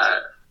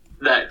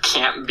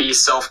can't be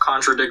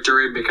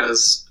self-contradictory,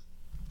 because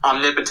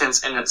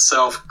omnipotence in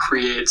itself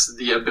creates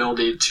the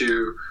ability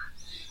to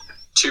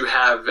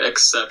have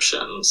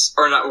exceptions,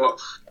 or not. Well,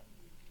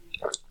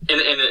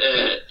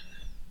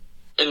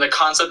 in the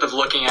concept of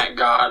looking at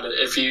God,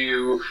 if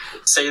you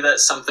say that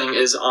something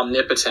is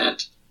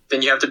omnipotent,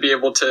 then you have to be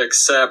able to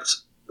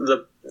accept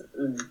the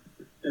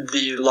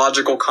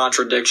logical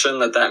contradiction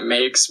that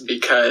makes,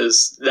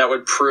 because that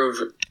would prove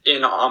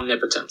in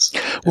omnipotence.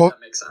 Well,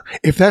 that makes sense.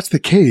 If that's the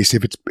case,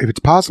 if it's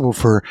possible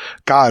for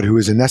God, who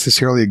is a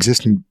necessarily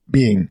existent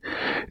being,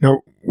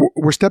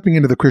 we're stepping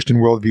into the Christian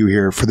worldview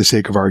here for the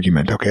sake of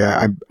argument. Okay,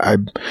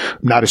 I'm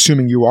not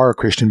assuming you are a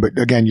Christian, but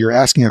again, you're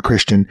asking a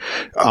Christian,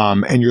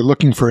 and you're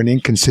looking for an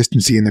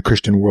inconsistency in the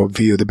Christian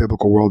worldview, the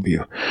biblical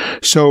worldview.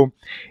 So,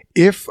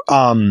 if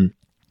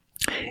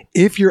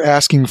you're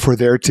asking for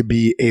there to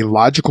be a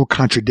logical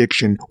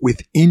contradiction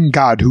within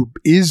God, who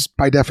is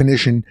by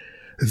definition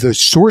the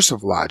source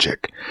of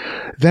logic,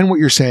 then what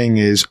you're saying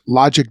is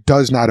logic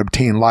does not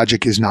obtain.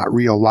 Logic is not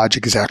real.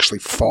 Logic is actually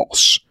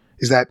false.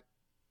 Is that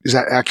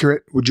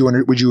accurate? Would you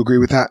agree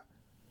with that?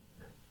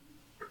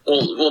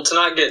 Well, to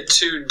not get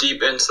too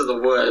deep into the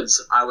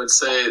woods, I would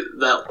say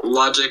that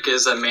logic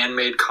is a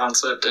man-made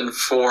concept, and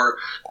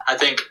I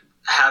think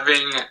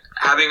having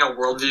a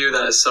worldview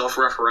that is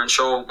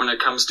self-referential when it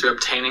comes to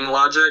obtaining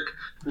logic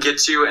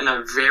gets you in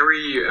a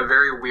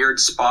very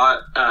weird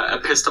spot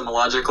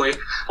epistemologically.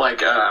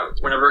 Like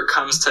whenever it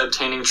comes to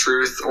obtaining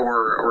truth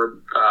or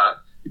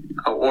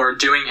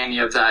doing any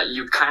of that,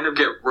 you kind of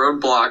get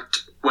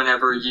roadblocked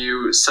whenever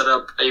you set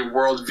up a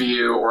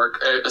worldview or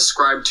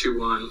ascribe to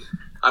one,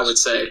 I would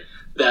say,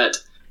 that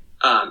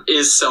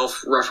is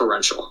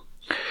self-referential.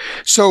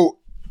 So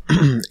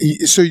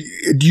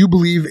do you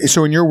believe,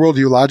 so in your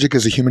worldview, logic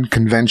is a human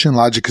convention?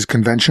 Logic is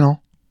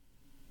conventional?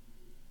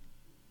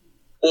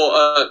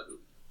 Well,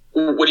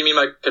 what do you mean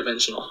by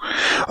conventional?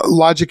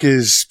 Logic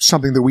is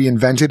something that we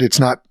invented. It's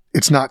not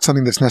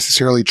something that's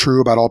necessarily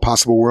true about all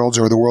possible worlds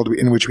or the world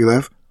in which we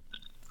live?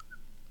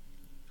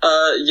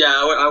 Yeah,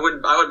 I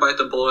would bite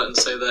the bullet and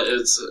say that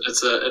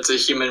it's a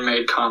human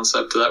made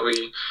concept that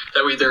we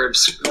either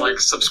like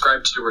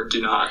subscribe to or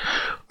do not.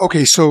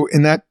 Okay, so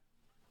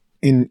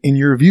in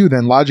your view,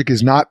 then logic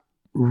is not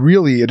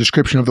really a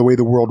description of the way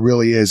the world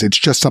really is. It's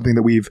just something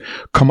that we've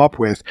come up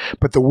with,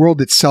 but the world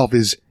itself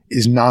is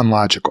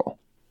non-logical.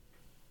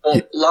 Well,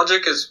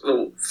 logic is,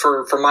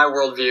 for my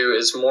worldview,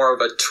 is more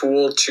of a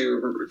tool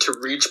to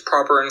reach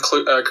proper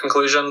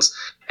conclusions.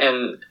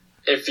 And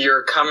if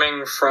you're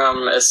coming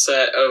from a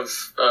set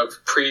of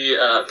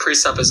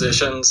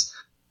presuppositions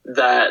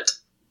that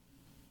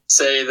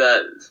say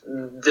that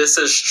this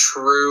is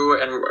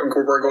true, and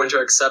we're going to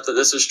accept that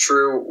this is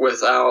true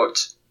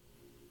without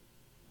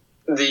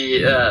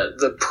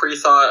the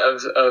pre-thought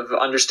of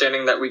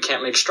understanding that we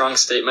can't make strong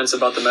statements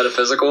about the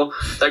metaphysical,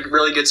 that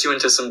really gets you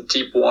into some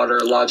deep water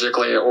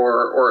logically,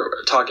 or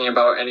talking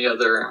about any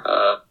other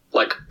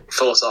like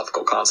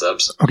philosophical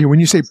concepts. Okay, when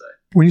you say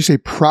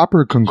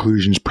proper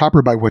conclusions,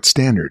 proper by what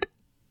standard?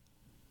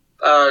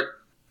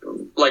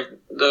 Like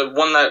the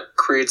one that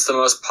creates the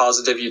most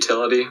positive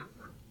utility,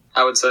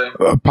 I would say.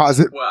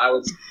 Positive. Well, I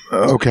would.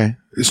 Okay,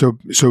 so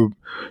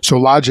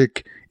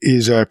logic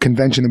is a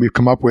convention that we've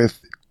come up with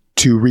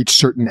to reach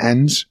certain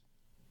ends?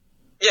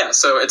 Yeah,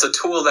 so it's a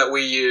tool that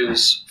we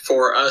use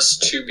for us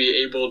to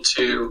be able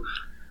to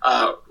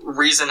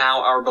reason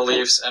out our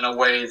beliefs in a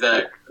way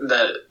that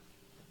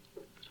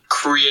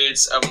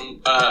creates a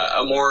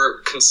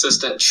more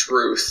consistent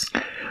truth.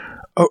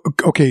 Oh,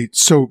 okay,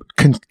 so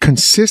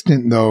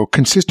consistent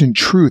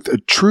truth. A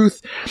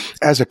truth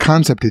as a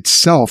concept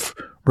itself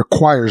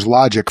requires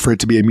logic for it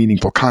to be a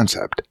meaningful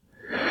concept.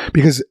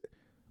 Because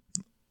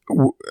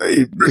for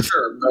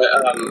sure,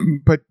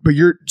 but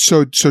you're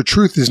so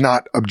truth is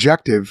not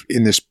objective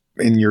in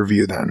your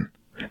view then,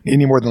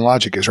 any more than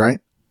logic is, right?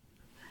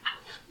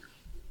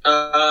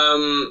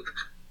 I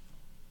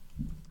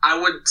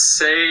would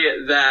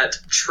say that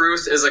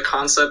truth is a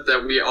concept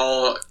that we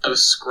all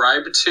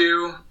ascribe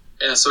to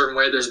in a certain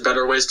way. There's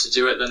better ways to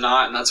do it than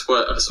not, and that's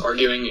what us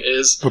arguing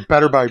is. But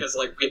better by because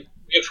like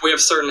if we have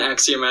certain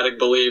axiomatic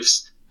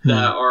beliefs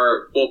that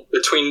are, well,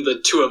 between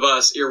the two of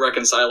us,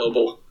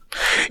 irreconcilable.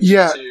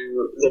 Yeah.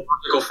 To the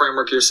political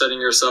framework you're setting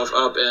yourself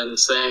up in,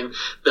 saying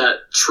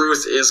that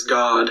truth is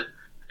God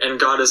and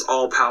God is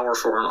all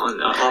powerful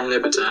and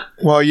omnipotent.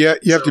 Well, yeah,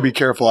 you have to be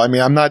careful. I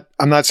mean, I'm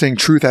not saying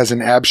truth as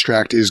an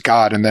abstract is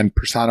God and then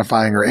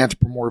personifying or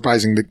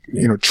anthropomorphizing the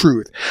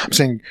truth. I'm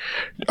saying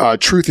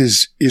truth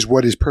is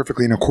what is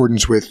perfectly in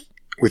accordance with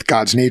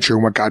God's nature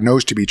and what God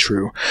knows to be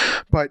true.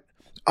 But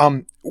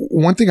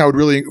one thing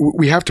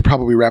we have to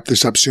probably wrap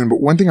this up soon,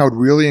 but one thing I would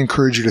really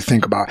encourage you to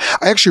think about.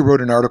 I actually wrote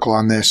an article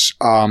on this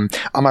on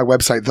my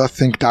website,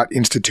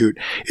 thethink.institute.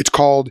 It's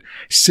called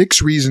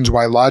 6 Reasons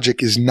Why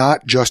Logic is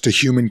Not Just a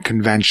Human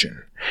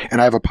Convention.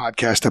 And I have a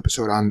podcast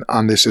episode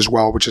on this as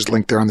well, which is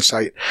linked there on the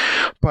site.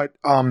 But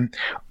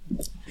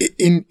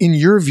in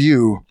your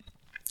view,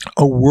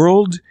 a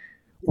world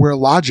where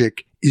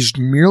logic is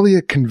merely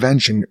a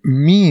convention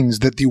means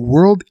that the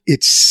world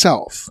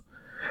itself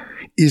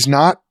is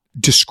not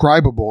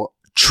describable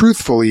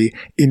truthfully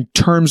in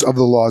terms of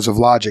the laws of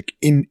logic.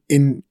 In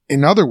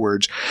other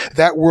words,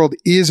 that world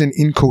is an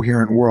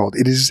incoherent world.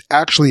 It is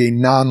actually a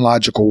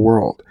non-logical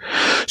world.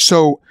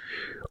 So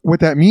what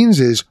that means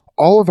is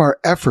all of our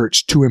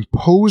efforts to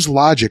impose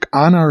logic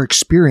on our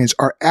experience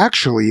are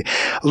actually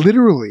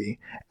literally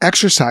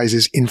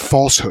exercises in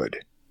falsehood,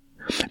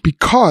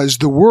 because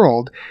the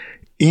world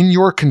in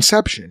your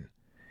conception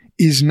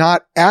is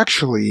not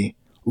actually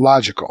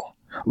logical.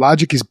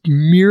 Logic is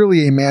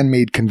merely a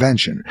man-made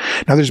convention.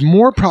 Now, there's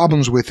more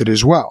problems with it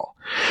as well,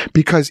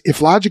 because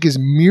if logic is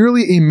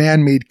merely a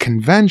man-made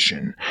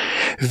convention,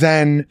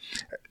 then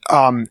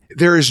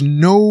there is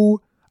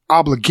no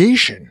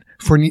obligation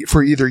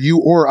for either you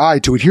or I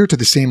to adhere to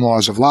the same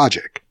laws of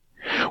logic,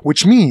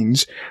 which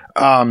means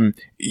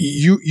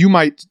you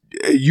might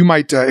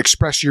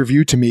express your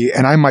view to me,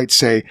 and I might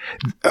say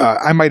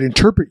I might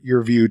interpret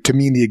your view to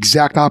mean the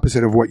exact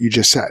opposite of what you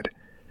just said.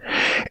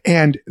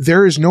 And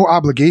there is no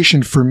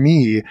obligation for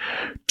me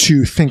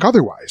to think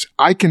otherwise.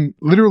 I can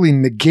literally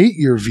negate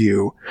your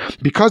view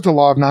because the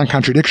law of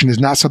non-contradiction is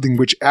not something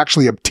which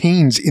actually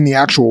obtains in the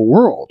actual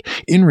world,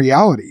 in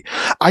reality.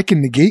 I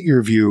can negate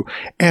your view,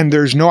 and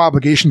there's no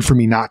obligation for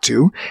me not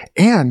to.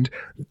 And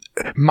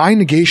my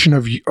negation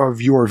of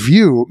your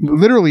view,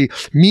 literally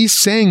me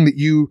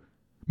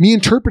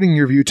interpreting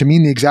your view to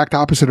mean the exact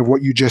opposite of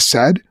what you just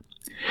said,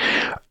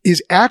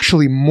 is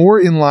actually more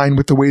in line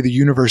with the way the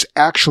universe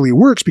actually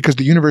works, because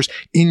the universe,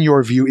 in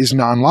your view, is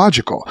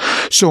non-logical.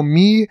 So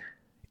me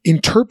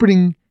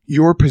interpreting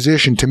your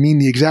position to mean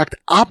the exact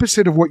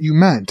opposite of what you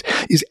meant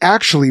is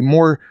actually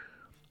more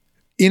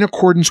in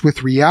accordance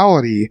with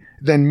reality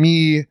than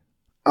me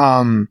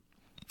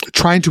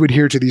trying to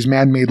adhere to these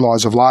man-made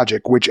laws of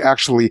logic, which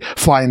actually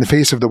fly in the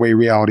face of the way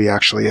reality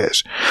actually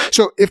is.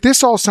 So if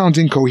this all sounds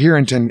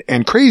incoherent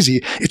and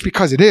crazy, it's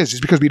because it is.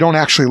 It's because we don't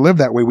actually live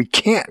that way. We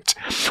can't.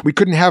 We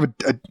couldn't have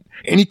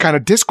any kind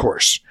of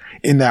discourse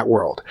in that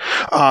world.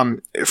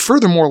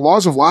 Furthermore,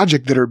 laws of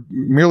logic that are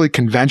merely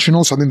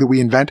conventional, something that we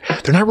invent,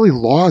 they're not really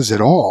laws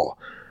at all.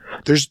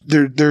 There's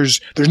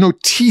no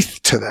teeth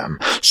to them.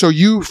 So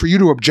for you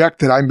to object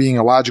that I'm being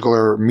illogical,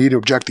 or me to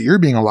object that you're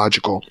being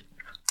illogical,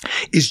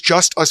 is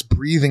just us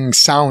breathing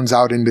sounds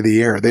out into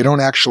the air. They don't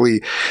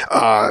actually,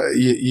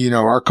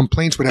 our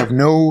complaints would have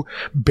no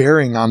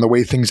bearing on the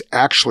way things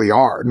actually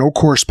are, no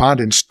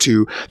correspondence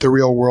to the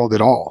real world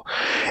at all.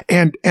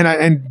 And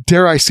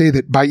dare I say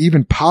that by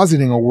even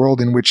positing a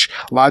world in which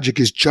logic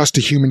is just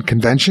a human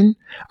convention,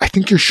 I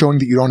think you're showing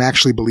that you don't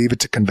actually believe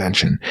it's a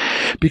convention,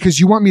 because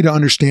you want me to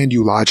understand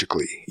you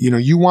logically.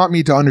 You want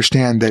me to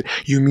understand that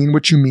you mean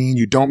what you mean,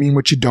 you don't mean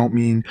what you don't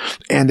mean,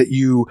 and that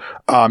you,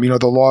 the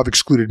law of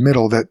excluded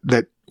middle, that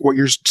what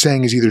you're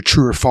saying is either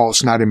true or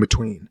false, not in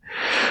between.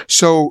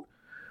 So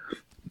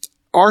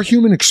our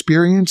human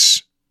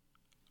experience,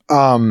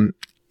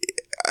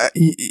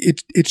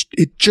 it's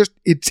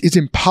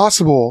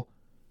impossible.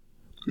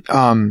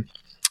 Let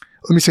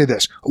me say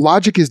this: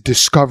 logic is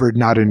discovered,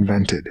 not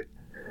invented.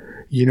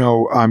 You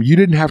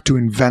didn't have to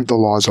invent the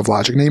laws of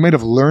logic. Now, you might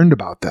have learned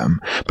about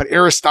them, but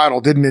Aristotle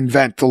didn't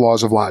invent the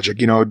laws of logic.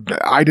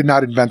 I did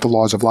not invent the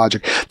laws of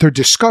logic. They're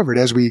discovered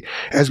as we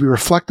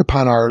reflect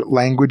upon our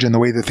language and the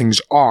way that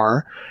things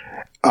are,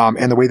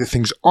 and the way that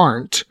things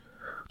aren't.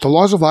 The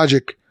laws of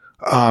logic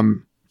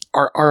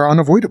are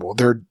unavoidable.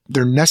 They're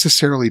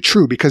necessarily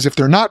true, because if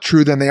they're not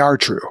true, then they are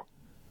true.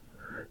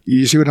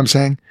 You see what I'm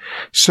saying?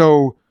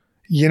 So,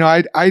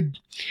 I'd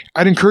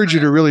encourage you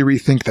to really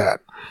rethink that.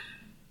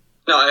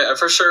 No,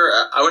 for sure.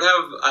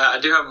 I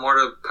do have more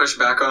to push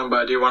back on, but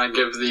I do want to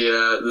give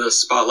the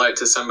spotlight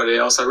to somebody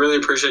else. I really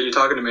appreciate you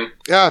talking to me.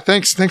 Yeah,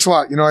 thanks a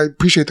lot. I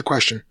appreciate the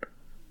question.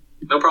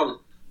 No problem.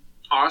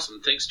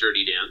 Awesome. Thanks,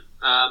 Dirty Dan.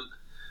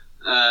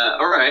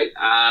 All right.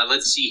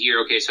 Let's see here.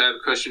 Okay, so I have a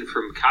question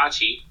from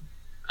Kachi.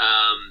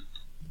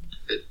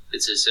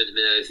 It's a sentiment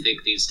that I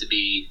think needs to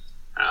be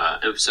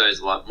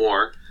emphasized a lot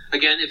more.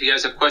 Again, if you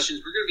guys have questions,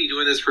 we're going to be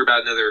doing this for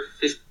about another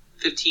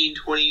 15,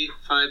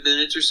 25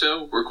 minutes or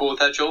so. We're cool with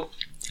that, Joel?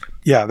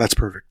 Yeah, that's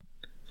perfect.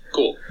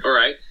 Cool. All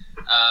right.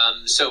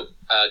 So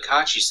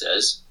Kachi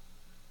says,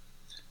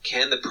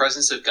 can the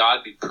presence of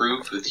God be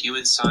proved with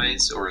human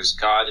science, or is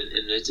God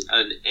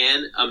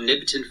an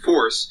omnipotent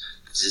force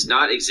that does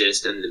not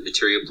exist in the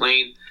material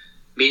plane,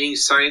 meaning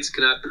science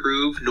cannot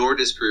prove nor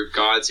disprove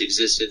God's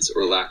existence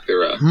or lack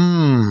thereof?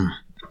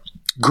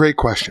 Great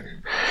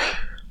question.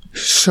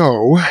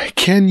 So,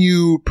 can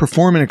you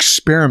perform an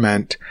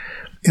experiment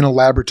in a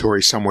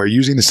laboratory somewhere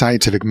using the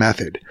scientific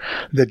method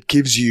that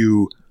gives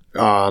you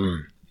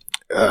some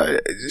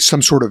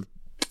sort of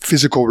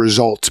physical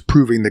result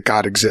proving that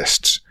God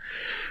exists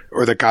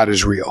or that God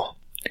is real?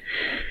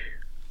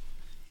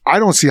 I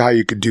don't see how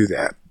you could do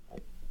that.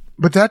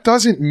 But that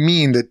doesn't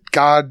mean that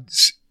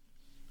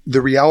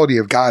the reality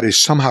of God is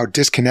somehow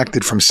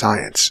disconnected from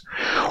science,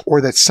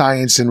 or that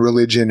science and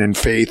religion and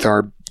faith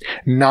are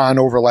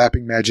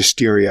non-overlapping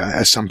magisteria,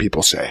 as some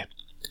people say.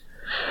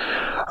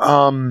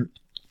 And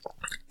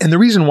the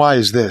reason why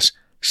is this: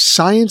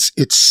 science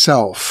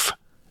itself,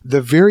 the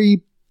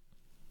very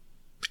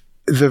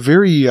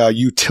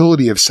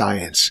utility of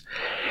science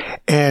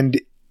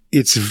and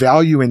its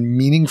value and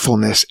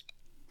meaningfulness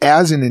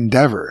as an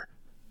endeavor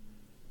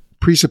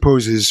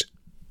presupposes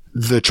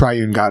the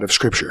triune God of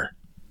Scripture.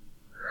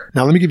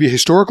 Now, let me give you a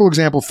historical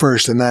example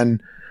first, and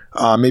then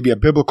maybe a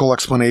biblical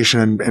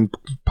explanation and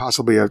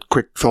possibly a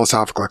quick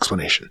philosophical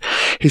explanation.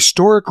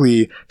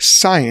 Historically,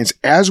 science,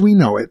 as we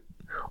know it,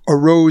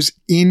 arose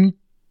in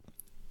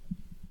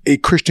a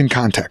Christian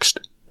context.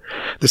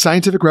 The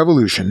scientific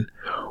revolution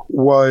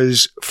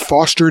was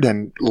fostered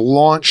and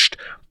launched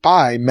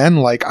by men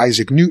like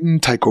Isaac Newton,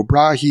 Tycho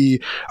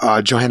Brahe,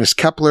 Johannes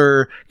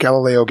Kepler,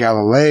 Galileo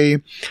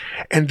Galilei,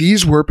 and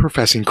these were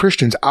professing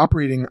Christians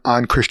operating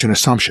on Christian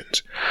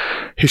assumptions.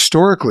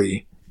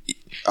 Historically,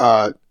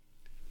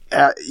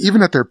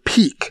 even at their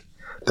peak,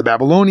 the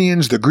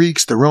Babylonians, the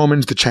Greeks, the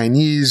Romans, the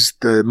Chinese,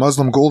 the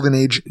Muslim Golden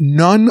Age,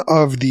 none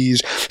of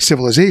these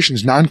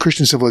civilizations,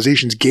 non-Christian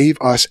civilizations, gave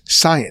us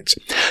science.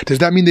 Does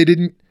that mean they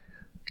didn't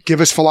give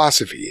us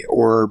philosophy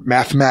or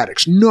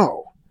mathematics?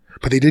 No,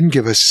 but they didn't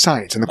give us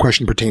science, and the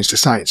question pertains to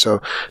science,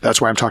 so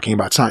that's why I'm talking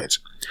about science.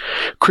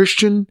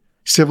 Christian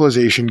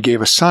civilization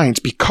gave us science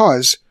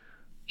because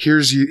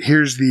here's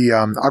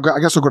the I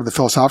guess I'll go to the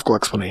philosophical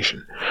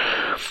explanation.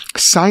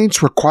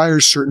 Science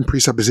requires certain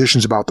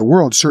presuppositions about the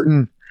world,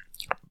 certain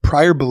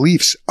prior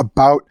beliefs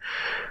about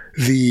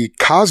the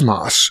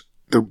cosmos,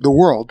 the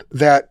world,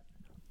 that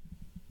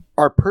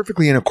are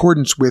perfectly in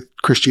accordance with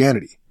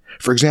Christianity.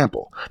 For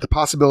example, the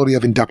possibility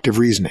of inductive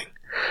reasoning,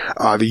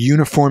 the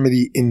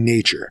uniformity in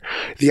nature.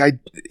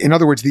 In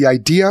other words, the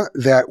idea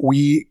that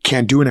we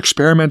can do an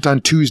experiment on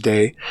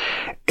Tuesday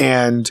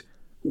and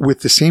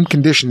with the same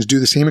conditions do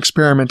the same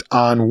experiment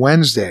on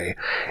Wednesday,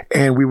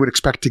 and we would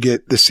expect to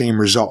get the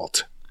same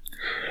result.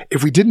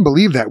 If we didn't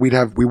believe that,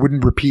 we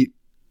wouldn't repeat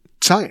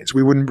science.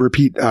 We wouldn't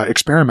repeat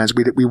experiments.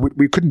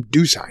 We couldn't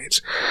do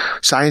science.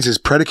 Science is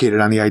predicated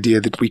on the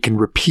idea that we can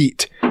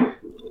repeat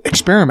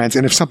experiments,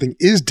 and if something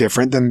is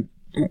different, then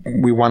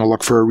we want to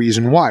look for a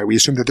reason why. We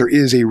assume that there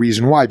is a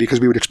reason why because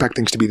we would expect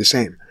things to be the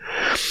same.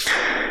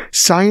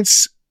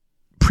 Science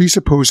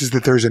presupposes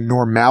that there's a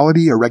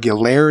normality, a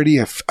regularity,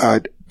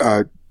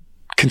 a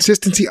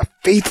consistency, a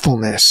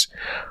faithfulness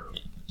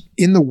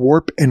in the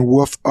warp and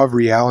woof of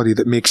reality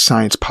that makes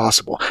science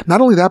possible.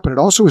 Not only that, but it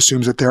also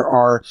assumes that there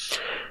are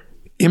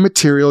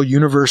immaterial,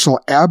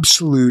 universal,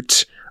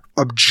 absolute,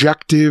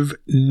 objective,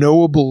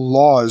 knowable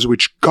laws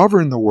which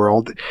govern the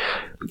world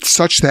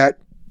such that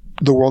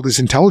the world is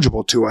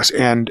intelligible to us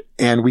and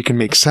we can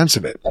make sense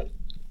of it.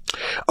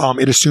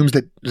 It assumes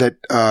that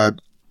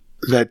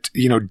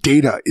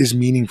data is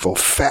meaningful,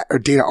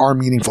 data are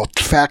meaningful,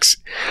 facts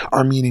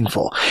are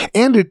meaningful,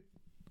 and it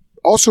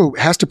also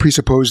has to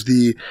presuppose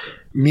the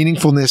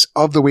meaningfulness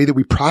of the way that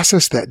we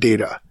process that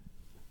data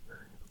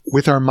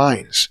with our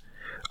minds.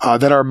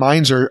 That our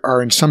minds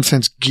are in some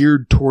sense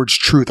geared towards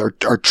truth.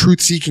 Our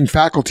truth-seeking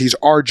faculties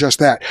are just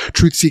that,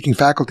 truth-seeking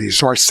faculties.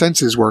 So our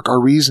senses work, our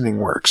reasoning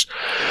works.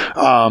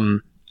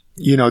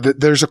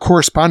 There's a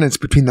correspondence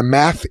between the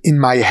math in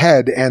my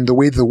head and the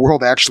way the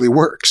world actually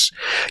works.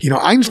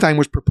 Einstein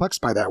was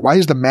perplexed by that. Why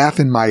is the math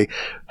in my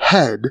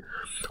head?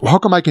 Well, how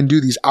come I can do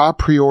these a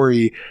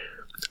priori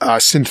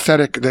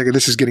synthetic,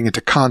 this is getting into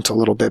Kant a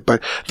little bit,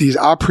 but these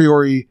a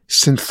priori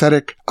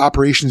synthetic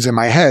operations in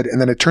my head,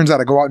 and then it turns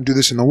out I go out and do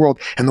this in the world,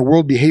 and the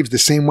world behaves the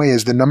same way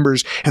as the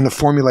numbers and the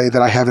formulae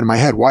that I have in my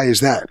head. Why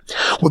is that?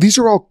 Well, these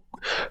are all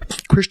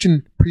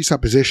Christian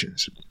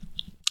presuppositions.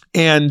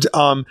 And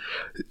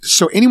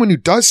so anyone who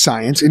does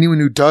science, anyone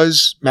who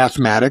does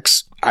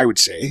mathematics, I would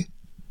say,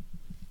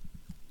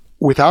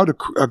 without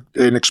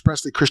an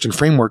expressly Christian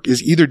framework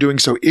is either doing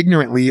so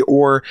ignorantly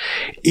or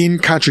in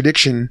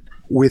contradiction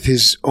with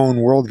his own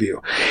worldview.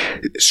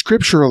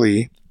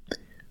 Scripturally,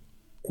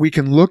 we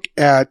can look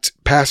at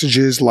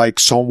passages like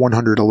Psalm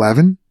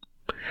 111,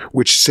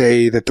 which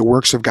say that the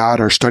works of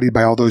God are studied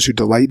by all those who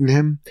delight in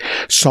him.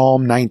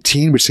 Psalm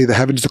 19, which say the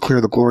heavens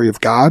declare the glory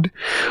of God.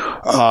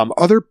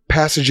 Other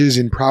passages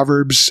in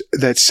Proverbs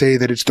that say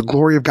that it's the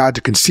glory of God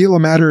to conceal a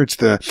matter. It's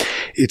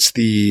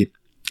the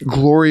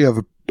glory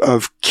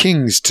of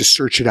kings to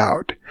search it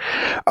out.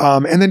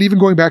 And then even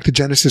going back to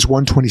Genesis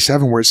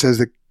 1:27, where it says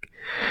that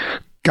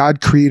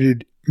God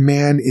created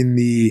man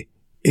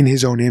in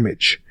his own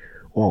image.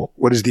 Well,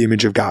 what is the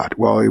image of God?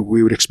 Well,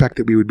 we would expect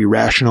that we would be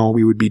rational,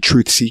 we would be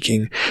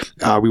truth-seeking,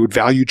 we would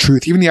value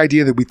truth. Even the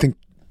idea that we think,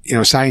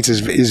 science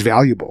is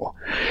valuable,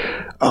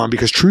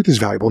 because truth is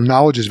valuable,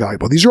 knowledge is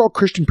valuable. These are all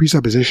Christian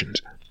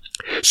presuppositions.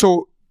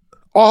 So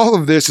all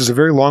of this is a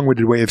very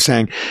long-winded way of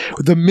saying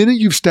the minute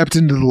you've stepped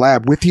into the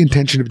lab with the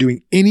intention of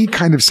doing any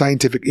kind of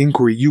scientific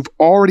inquiry, you've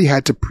already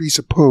had to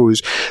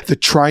presuppose the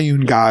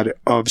triune God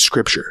of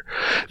Scripture.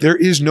 There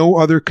is no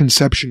other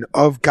conception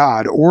of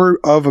God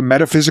or of a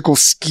metaphysical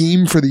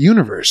scheme for the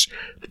universe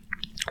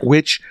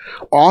which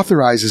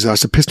authorizes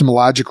us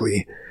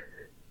epistemologically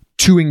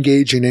to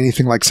engage in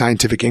anything like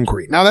scientific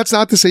inquiry. Now, that's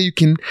not to say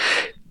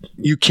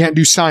you can't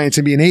do science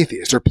and be an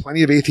atheist. There are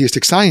plenty of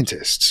atheistic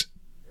scientists,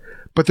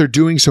 but they're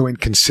doing so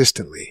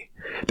inconsistently.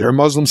 There are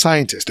Muslim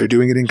scientists. They're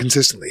doing it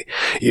inconsistently.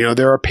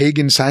 There are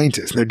pagan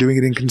scientists and they're doing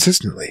it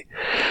inconsistently.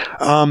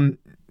 And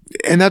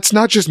that's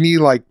not just me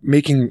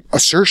making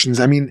assertions.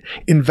 I mean,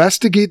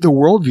 investigate the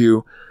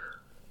worldview,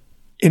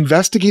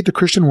 investigate the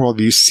Christian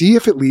worldview, see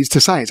if it leads to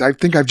science. I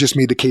think I've just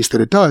made the case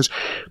that it does,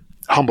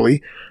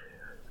 humbly.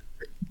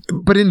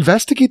 But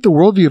investigate the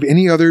worldview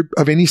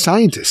of any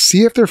scientist.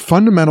 See if there are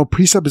fundamental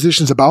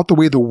presuppositions about the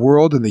way the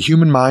world and the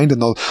human mind and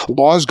the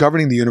laws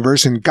governing the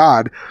universe and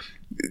God.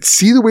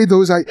 See the way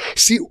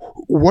see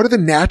what are the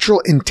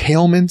natural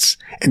entailments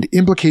and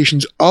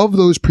implications of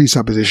those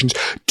presuppositions.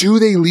 Do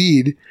they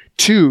lead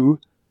to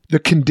the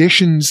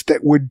conditions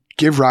that would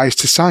give rise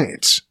to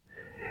science?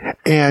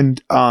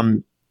 And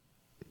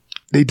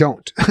they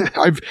don't.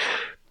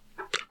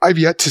 I've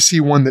yet to see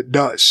one that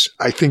does.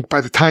 I think by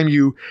the time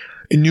you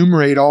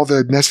enumerate all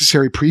the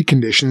necessary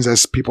preconditions,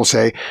 as people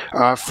say,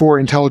 for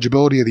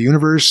intelligibility of the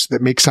universe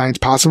that make science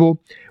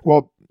possible,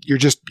 well, you're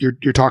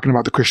talking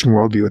about the Christian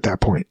worldview at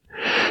that point.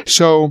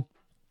 So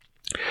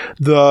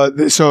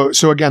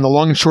so again, the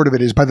long and short of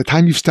it is, by the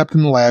time you've stepped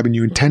in the lab and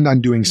you intend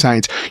on doing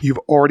science, you've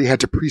already had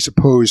to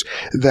presuppose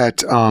that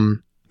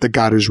that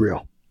God is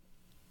real.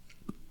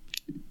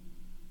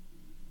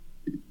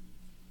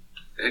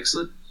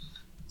 Excellent.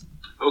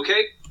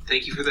 Okay,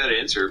 thank you for that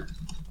answer.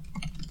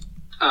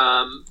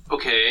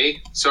 Okay,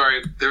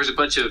 sorry, there was a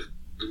bunch of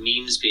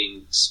memes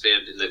being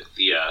spammed in the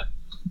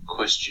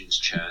questions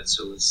chat,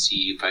 so let's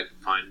see if I can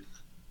find...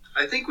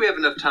 I think we have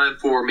enough time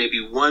for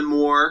maybe one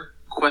more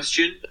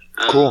question.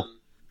 Cool.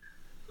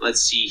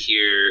 Let's see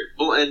here.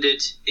 We'll end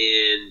it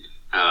in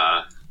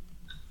a...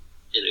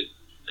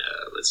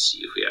 let's see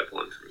if we have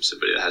one from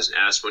somebody that hasn't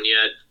asked one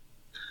yet.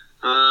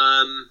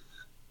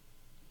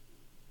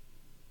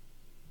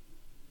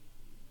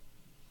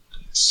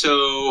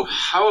 So,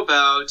 how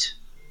about...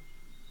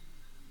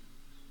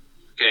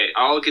 Okay,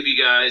 I'll give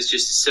you guys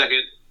just a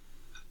second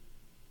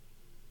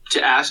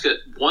to ask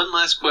one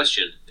last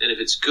question, and if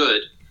it's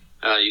good,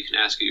 you can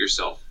ask it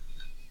yourself.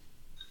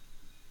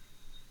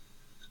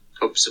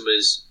 Hope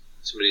somebody's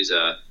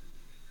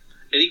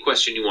any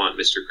question you want,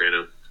 Mr.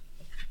 Crano.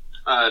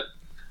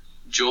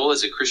 Joel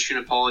is a Christian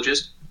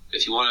apologist.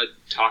 If you want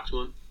to talk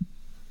to him,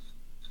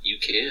 you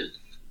can.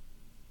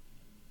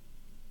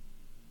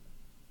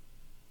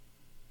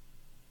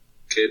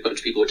 Okay, a bunch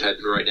of people are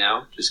typing right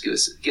now.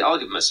 I'll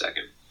give them a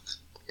second.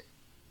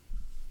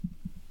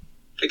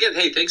 Again,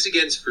 hey, thanks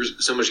again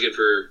so much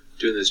for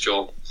doing this,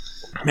 Joel.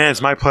 Man,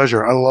 it's my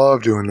pleasure. I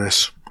love doing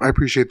this. I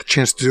appreciate the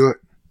chance to do it.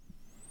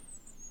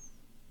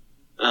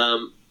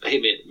 Hey,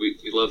 man, we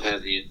love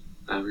having you.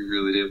 We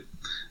really do.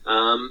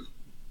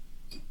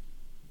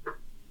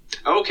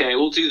 Okay,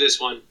 we'll do this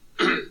one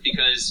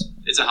because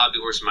it's a hobby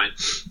horse of mine.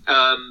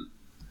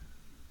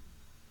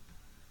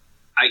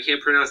 I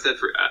can't pronounce that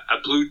for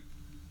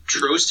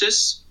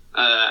Ablutrostis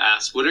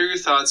asks, what are your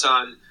thoughts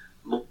on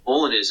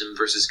Molinism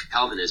versus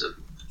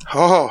Calvinism?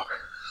 Oh,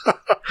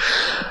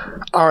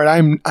 all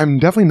right. I'm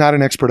definitely not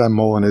an expert on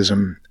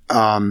Molinism,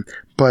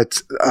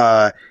 but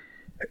I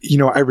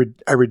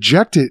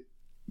reject it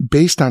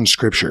based on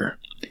Scripture.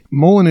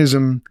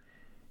 Molinism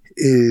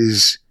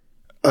is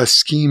a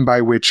scheme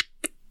by which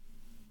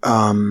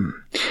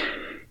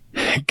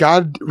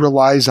God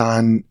relies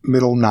on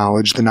middle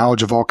knowledge, the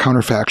knowledge of all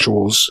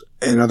counterfactuals.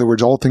 In other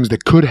words, all things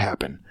that could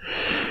happen,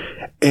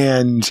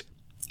 and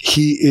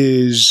he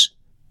is.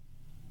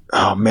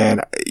 Oh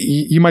man,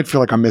 you might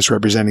feel like I'm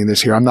misrepresenting this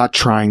here. I'm not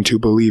trying to,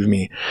 believe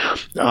me.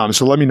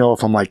 So let me know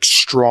if I'm like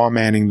straw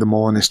manning the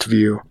Molinist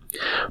view.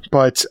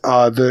 But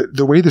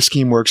the way the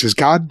scheme works is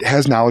God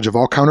has knowledge of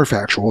all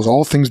counterfactuals,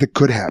 all things that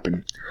could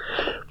happen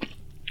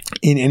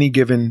in any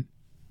given,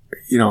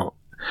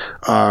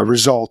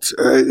 result,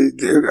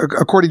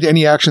 according to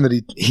any action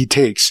that he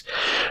takes.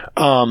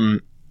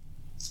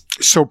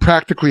 So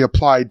practically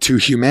applied to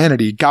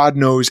humanity, God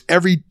knows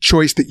every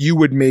choice that you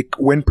would make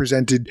when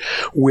presented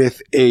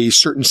with a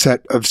certain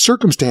set of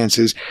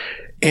circumstances.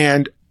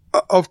 And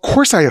of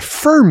course I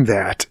affirm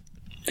that.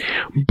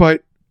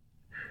 But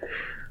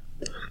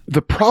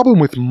the problem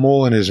with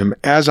Molinism,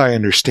 as I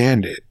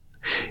understand it,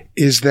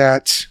 is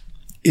that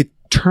it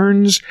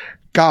turns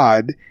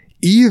God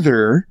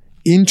either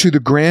into the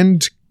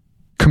grand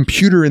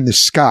computer in the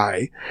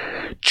sky,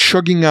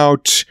 chugging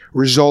out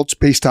results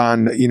based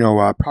on,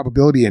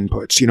 probability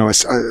inputs,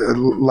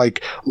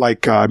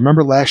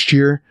 remember last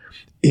year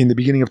in the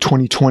beginning of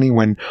 2020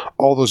 when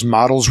all those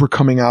models were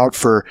coming out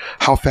for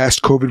how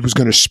fast COVID was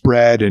going to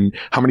spread and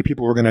how many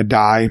people were going to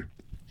die.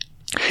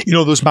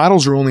 Those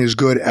models are only as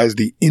good as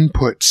the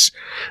inputs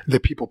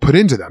that people put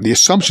into them, the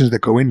assumptions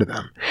that go into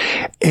them.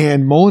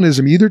 And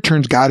Molinism either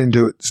turns God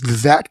into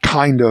that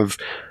kind of,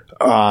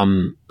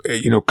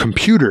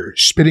 computer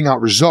spitting out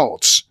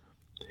results,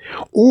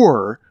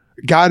 or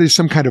God is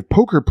some kind of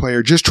poker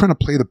player just trying to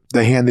play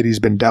the hand that he's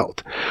been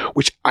dealt,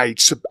 which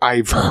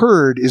I've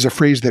heard is a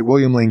phrase that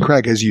William Lane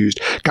Craig has used.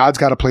 God's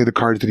got to play the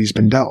cards that he's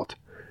been dealt.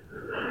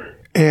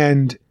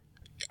 And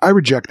I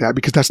reject that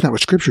because that's not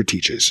what Scripture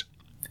teaches.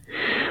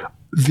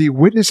 The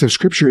witness of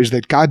Scripture is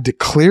that God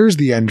declares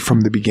the end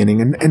from the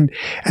beginning, and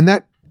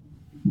that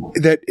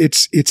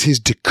it's his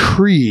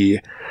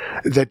decree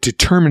that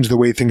determines the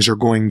way things are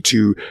going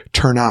to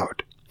turn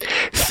out.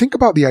 Think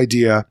about the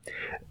idea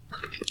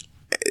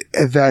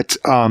that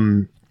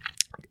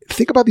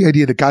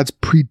God's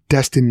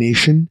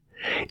predestination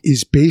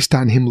is based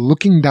on him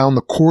looking down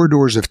the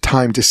corridors of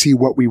time to see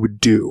what we would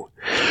do,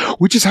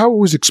 which is how it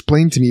was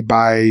explained to me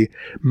by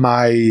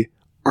my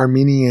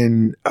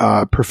Armenian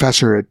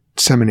professor at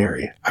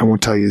seminary. I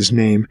won't tell you his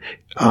name,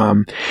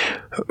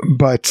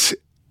 but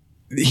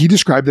he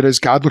described it as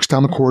God looks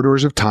down the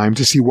corridors of time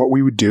to see what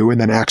we would do and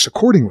then acts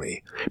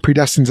accordingly,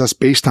 predestines us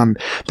based on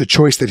the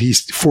choice that he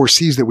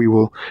foresees that we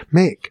will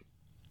make.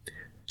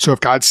 So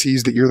if God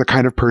sees that you're the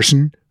kind of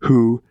person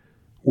who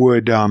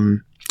would,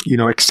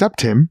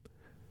 accept him,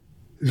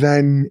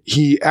 then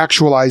he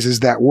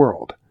actualizes that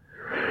world.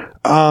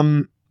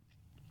 And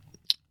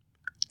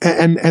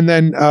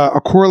then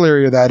a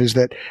corollary of that is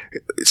that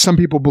some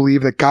people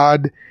believe that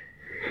God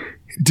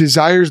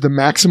desires the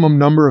maximum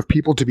number of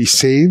people to be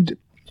saved.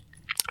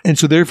 And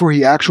so therefore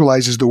he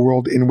actualizes the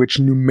world in which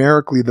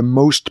numerically the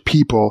most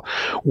people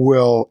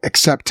will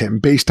accept him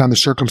based on the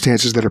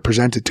circumstances that are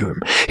presented to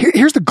him.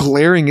 Here's the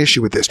glaring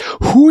issue with this.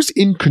 Who's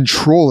in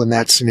control in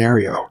that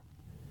scenario?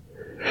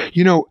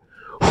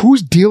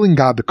 Who's dealing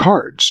God the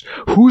cards?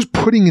 Who's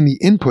putting in the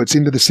inputs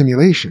into the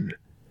simulation?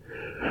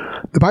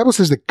 The Bible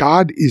says that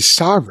God is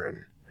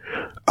sovereign.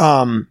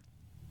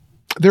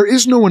 There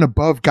is no one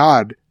above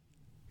God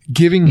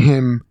giving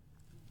him,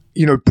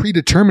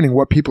 predetermining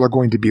what people are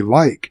going to be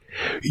like.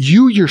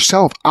 You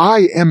yourself,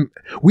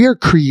 we are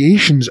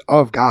creations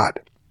of God.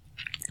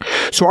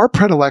 So our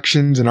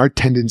predilections and our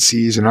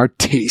tendencies and our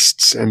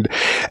tastes and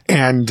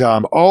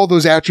all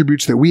those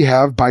attributes that we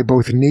have by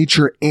both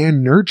nature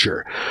and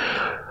nurture,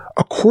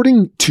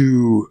 according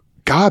to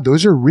God,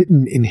 those are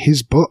written in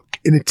his book,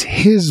 and it's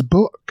his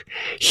book.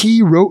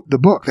 He wrote the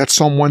book. That's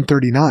Psalm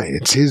 139.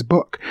 It's his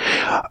book.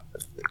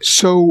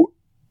 So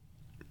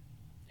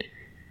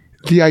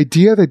the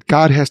idea that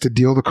God has to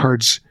deal the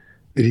cards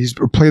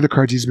or play the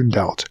cards he's been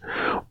dealt,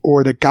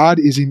 or that God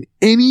is in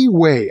any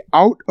way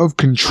out of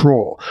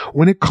control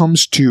when it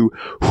comes to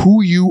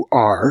who you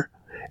are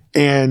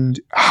and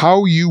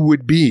how you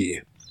would be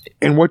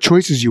and what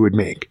choices you would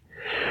make.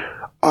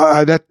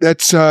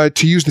 That's to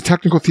use the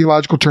technical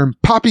theological term,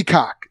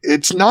 poppycock.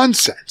 It's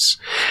nonsense.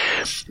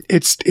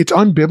 It's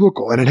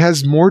unbiblical, and it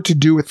has more to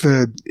do with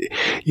the,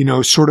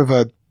 sort of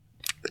a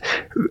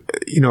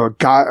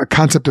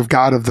concept of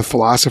God of the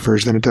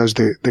philosophers than it does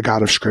the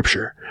God of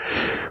Scripture.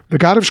 The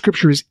God of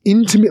Scripture is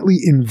intimately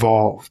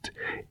involved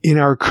in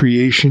our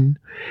creation,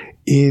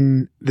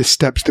 in the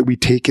steps that we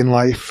take in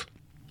life.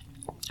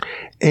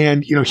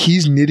 And,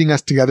 he's knitting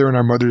us together in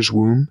our mother's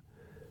womb.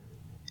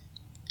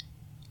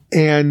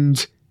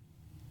 And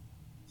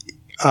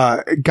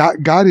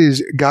God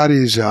is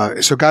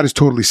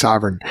totally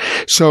sovereign.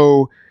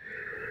 So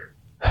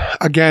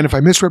again, if I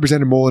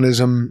misrepresented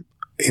Molinism,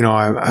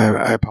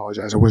 I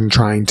apologize. I wasn't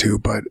trying to,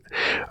 but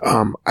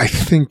I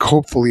think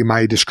hopefully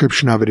my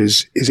description of it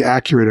is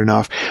accurate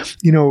enough.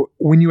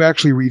 When you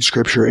actually read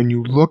Scripture and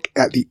you look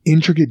at the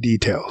intricate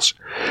details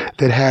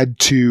that had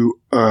to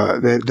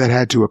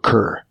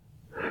occur,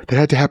 that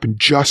had to happen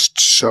just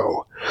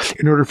so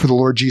in order for the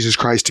Lord Jesus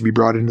Christ to be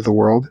brought into the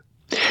world,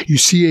 you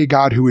see a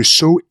God who is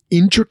so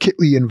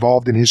intricately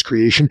involved in his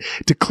creation,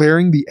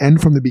 declaring the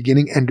end from the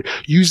beginning and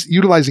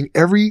utilizing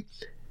every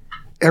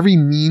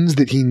means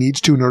that he needs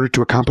to in order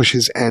to accomplish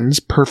his ends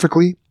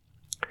perfectly.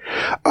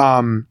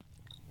 Not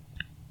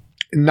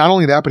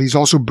only that, but he's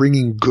also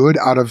bringing good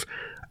out of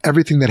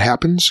everything that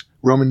happens.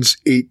 Romans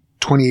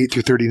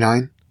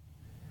 8:28-39.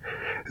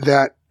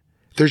 That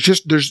there's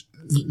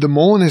the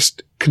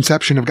Molinist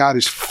conception of God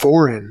is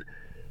foreign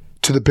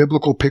to the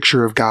biblical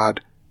picture of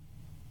God,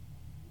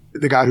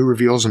 the God who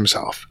reveals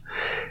himself.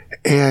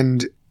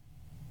 And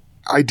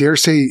I dare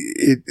say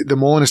the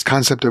Molinist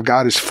concept of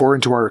God is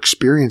foreign to our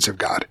experience of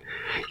God.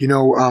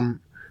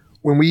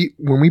 When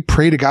we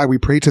pray to God, we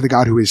pray to the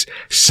God who is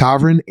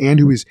sovereign and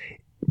who is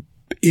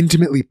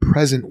intimately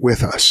present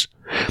with us.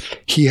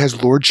 He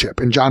has lordship.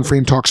 And John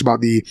Frame talks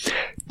about the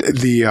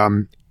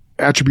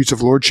attributes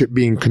of lordship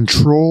being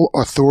control,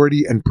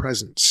 authority, and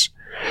presence.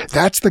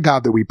 That's the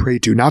God that we pray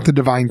to, not the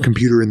divine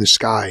computer in the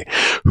sky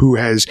who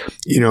has,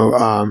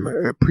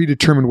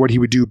 predetermined what he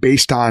would do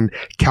based on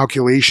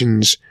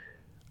calculations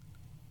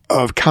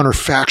of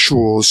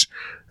counterfactuals,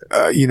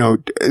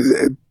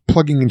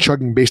 plugging and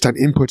chugging based on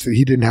inputs that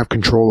he didn't have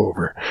control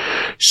over.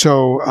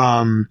 So,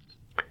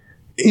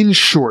 in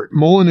short,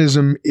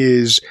 Molinism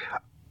is,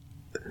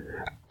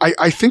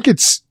 I think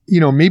it's,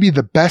 maybe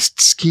the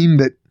best scheme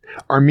that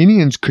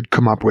Arminians could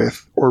come up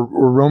with, or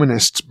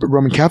Romanists, but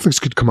Roman Catholics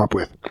could come up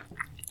with.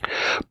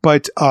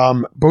 But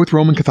both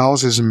Roman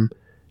Catholicism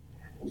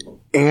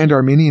and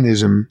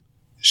Arminianism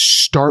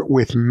start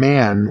with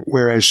man,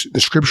 whereas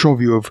the scriptural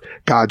view of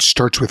God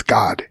starts with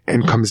God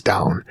and comes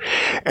down.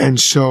 And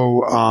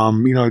so,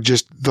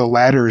 just the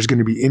latter is going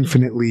to be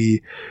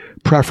infinitely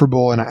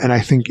preferable and I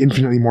think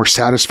infinitely more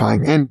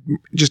satisfying and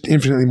just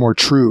infinitely more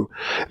true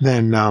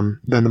than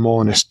the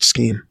Molinist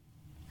scheme.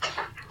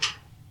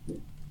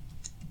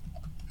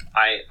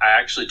 I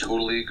actually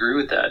totally agree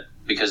with that,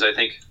 because I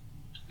think,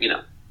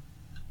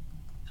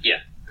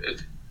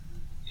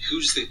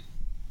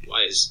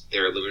 why is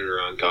there a limit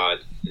around God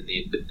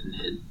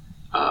in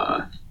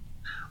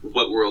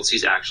what worlds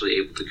he's actually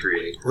able to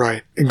create?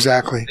 Right.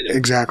 Exactly.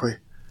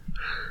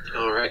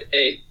 All right.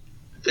 Hey,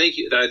 thank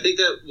you. I think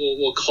that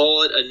we'll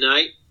call it a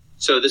night.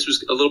 So this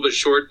was a little bit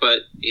short,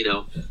 but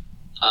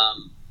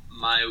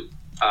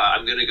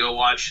I'm going to go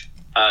watch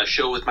a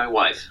show with my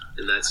wife,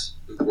 and that's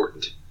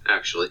important,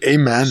 actually.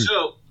 Amen.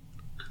 So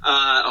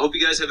I hope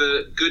you guys have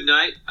a good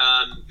night.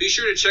 Be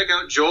sure to check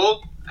out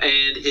Joel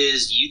and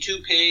his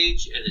YouTube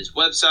page and his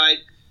website,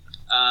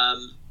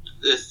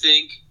 the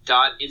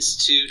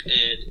Think.Institute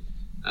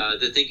and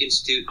the Think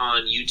Institute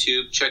on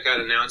YouTube. Check out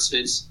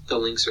announcements. The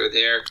links are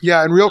there.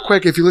 Yeah, and real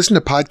quick, if you listen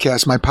to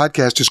podcasts, my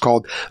podcast is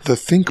called The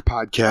Think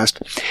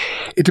Podcast.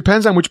 It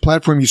depends on which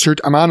platform you search.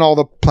 I'm on all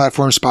the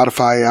platforms,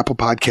 Spotify, Apple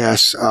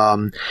Podcasts,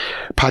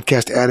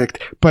 Podcast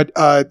Addict. But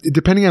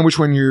depending on which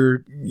one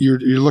you're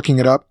looking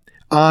it up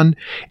on,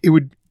 it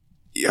would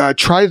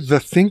try The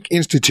Think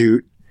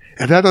Institute.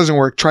 If that doesn't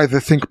work, try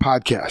The Think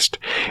Podcast.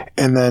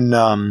 And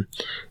then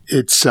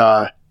it's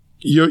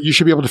you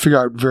should be able to figure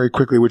out very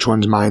quickly which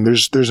one's mine.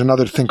 There's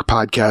another Think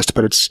Podcast,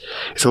 but it's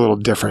a little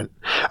different.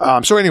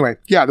 So anyway,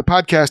 yeah, the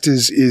podcast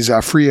is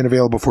free and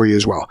available for you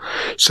as well.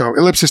 So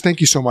Ellipsis,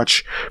 thank you so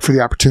much for the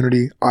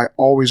opportunity. I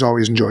always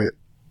enjoy it.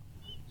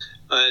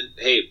 And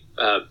hey,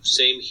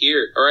 same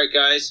here. All right,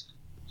 guys,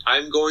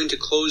 I'm going to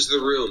close the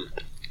room.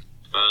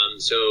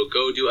 So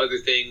go do other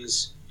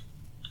things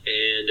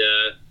and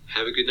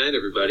have a good night,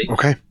 everybody.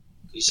 Okay.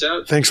 Peace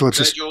out. Thanks,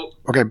 Ellipsis. Bye, Joel.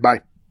 Okay,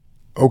 bye.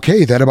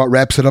 Okay, that about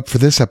wraps it up for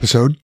this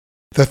episode.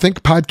 The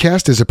Think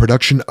Podcast is a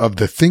production of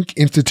the Think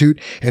Institute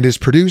and is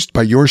produced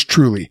by yours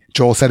truly,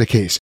 Joel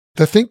Settecase.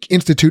 The Think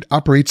Institute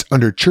operates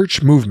under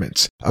Church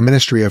Movements, a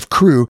ministry of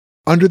Cru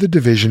under the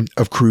division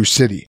of Cru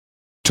City.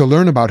 To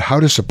learn about how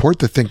to support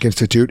the Think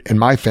Institute and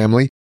my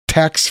family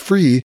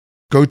tax-free,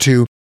 go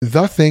to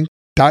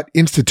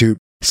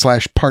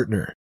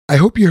thethink.institute/partner. I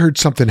hope you heard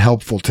something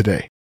helpful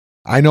today.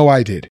 I know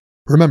I did.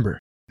 Remember,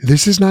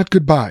 this is not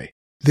goodbye.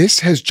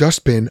 This has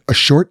just been a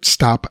short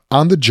stop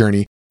on the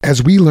journey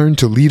as we learn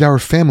to lead our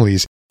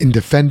families in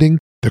defending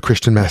the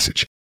Christian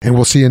message. And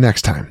we'll see you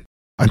next time.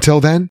 Until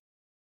then,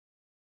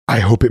 I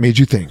hope it made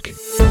you think.